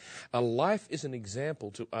 A life is an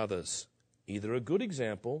example to others, either a good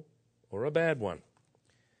example or a bad one.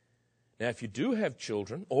 Now, if you do have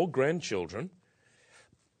children or grandchildren,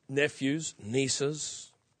 nephews,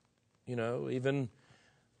 nieces, even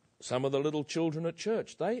some of the little children at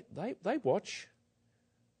church, they watch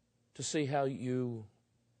to see how you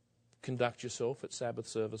conduct yourself at Sabbath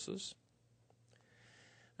services.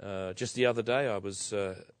 Just the other day, I was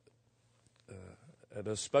at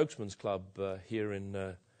a spokesman's club here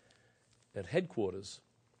at headquarters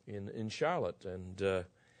in Charlotte, and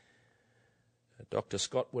Dr.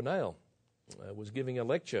 Scott Winnale was giving a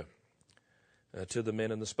lecture to the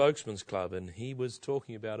men in the spokesman's club, and he was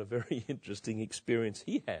talking about a very interesting experience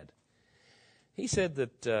he had. He said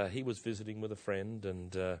that he was visiting with a friend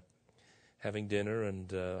and having dinner,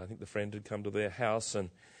 and I think the friend had come to their house, and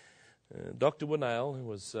Dr. Winnale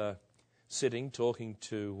was sitting talking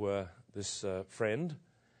to this friend,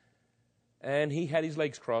 and he had his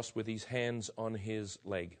legs crossed with his hands on his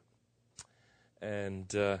leg.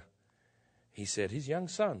 And he said his young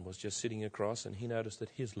son was just sitting across, and he noticed that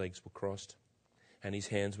his legs were crossed and his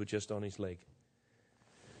hands were just on his leg.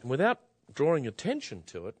 And without drawing attention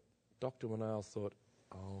to it, Dr. Winnale thought,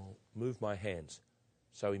 I'll move my hands.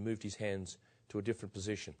 So he moved his hands to a different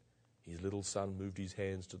position. His little son moved his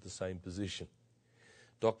hands to the same position.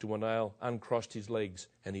 Dr. Winnale uncrossed his legs,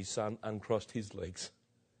 and his son uncrossed his legs.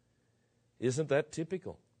 Isn't that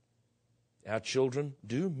typical? Our children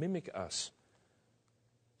do mimic us.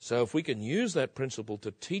 So if we can use that principle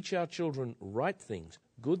to teach our children right things,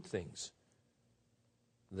 good things,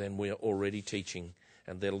 then we are already teaching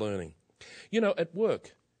and they're learning. At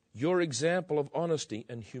work, your example of honesty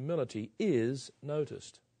and humility is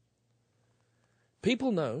noticed.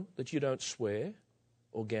 People know that you don't swear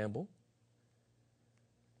or gamble.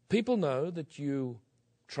 People know that you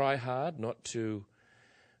try hard not to,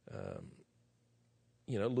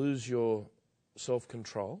 lose your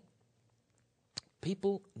self-control.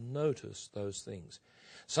 People notice those things.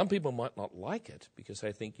 Some people might not like it because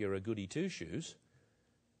they think you're a goody two-shoes,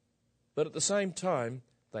 but at the same time,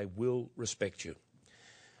 they will respect you.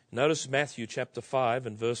 Notice Matthew chapter 5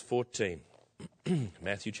 and verse 14.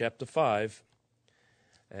 Matthew chapter 5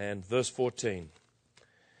 and verse 14.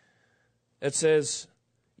 It says,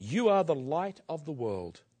 "You are the light of the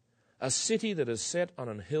world. A city that is set on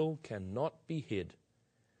a hill cannot be hid.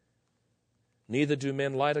 Neither do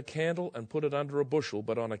men light a candle and put it under a bushel,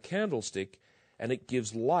 but on a candlestick, and it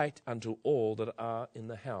gives light unto all that are in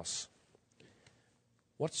the house."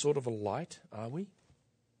 What sort of a light are we?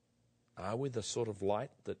 Are we the sort of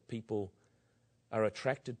light that people are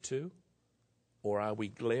attracted to? Or are we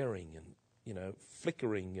glaring and,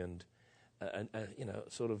 flickering and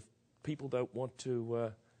sort of people don't want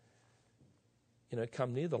to,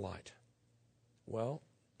 come near the light. Well,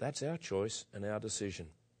 that's our choice and our decision.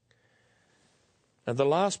 And the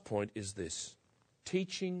last point is this: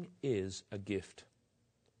 teaching is a gift.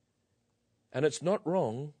 And it's not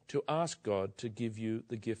wrong to ask God to give you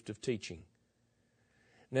the gift of teaching.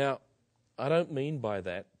 Now, I don't mean by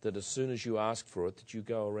that as soon as you ask for it that you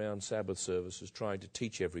go around Sabbath services trying to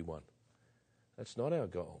teach everyone. That's not our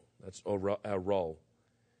goal. That's our role.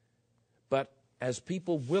 But as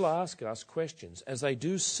people will ask us questions, as they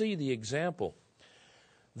do see the example,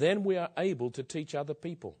 then we are able to teach other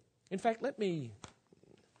people. In fact, let me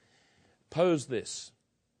pose this.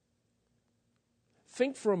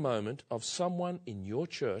 Think for a moment of someone in your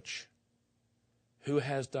church who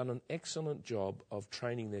has done an excellent job of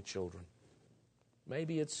training their children.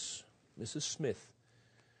 Maybe it's Mrs. Smith,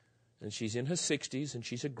 and she's in her 60s, and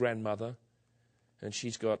she's a grandmother, and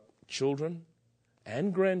she's got children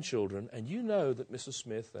and grandchildren, and you know that Mrs.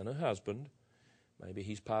 Smith and her husband, maybe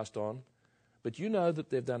he's passed on, but you know that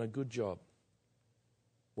they've done a good job.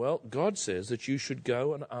 Well, God says that you should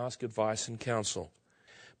go and ask advice and counsel.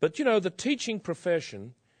 But the teaching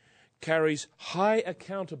profession carries high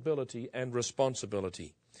accountability and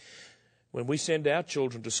responsibility. When we send our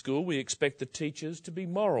children to school, we expect the teachers to be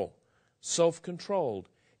moral, self-controlled,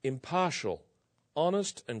 impartial,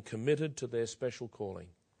 honest, and committed to their special calling.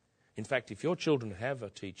 In fact, if your children have a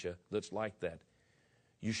teacher that's like that,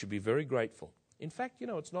 you should be very grateful. In fact,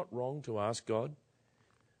 it's not wrong to ask God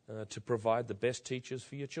to provide the best teachers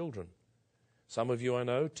for your children. Some of you, I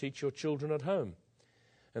know, teach your children at home.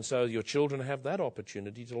 And so your children have that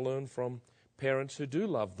opportunity to learn from parents who do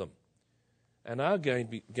love them and are going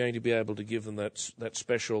to be able to give them that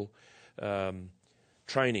special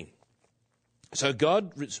training. So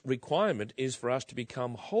God's requirement is for us to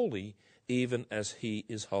become holy even as He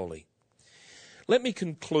is holy. Let me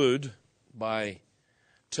conclude by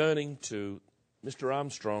turning to Mr.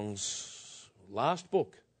 Armstrong's last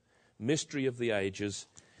book, Mystery of the Ages.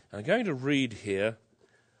 I'm going to read here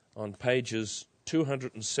on pages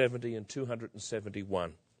 270 and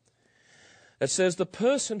 271. It says, "The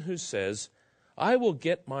person who says, 'I will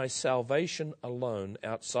get my salvation alone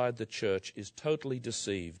outside the church,' is totally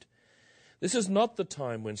deceived. This is not the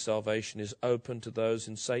time when salvation is open to those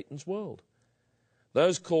in Satan's world.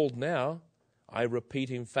 Those called now, I repeat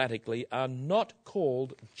emphatically, are not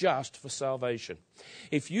called just for salvation.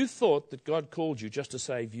 If you thought that God called you just to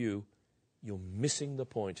save you, you're missing the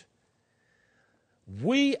point.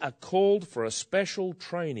 We are called for a special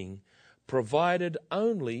training provided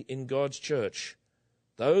only in God's church.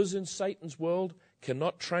 Those in Satan's world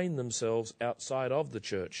cannot train themselves outside of the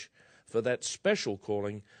church for that special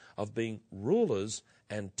calling of being rulers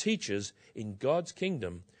and teachers in God's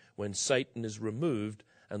kingdom when Satan is removed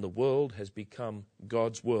and the world has become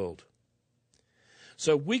God's world.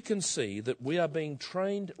 So we can see that we are being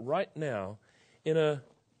trained right now in a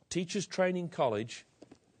teachers training college,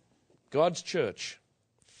 God's church.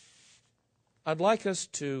 I'd like us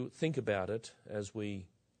to think about it as we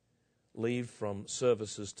leave from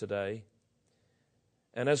services today,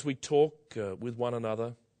 and as we talk with one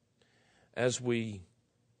another, as we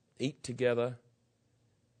eat together,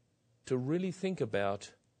 to really think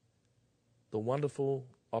about the wonderful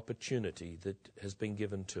opportunity that has been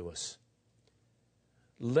given to us.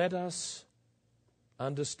 Let us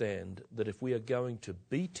understand that if we are going to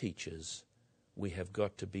be teachers, we have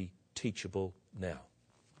got to be teachable now.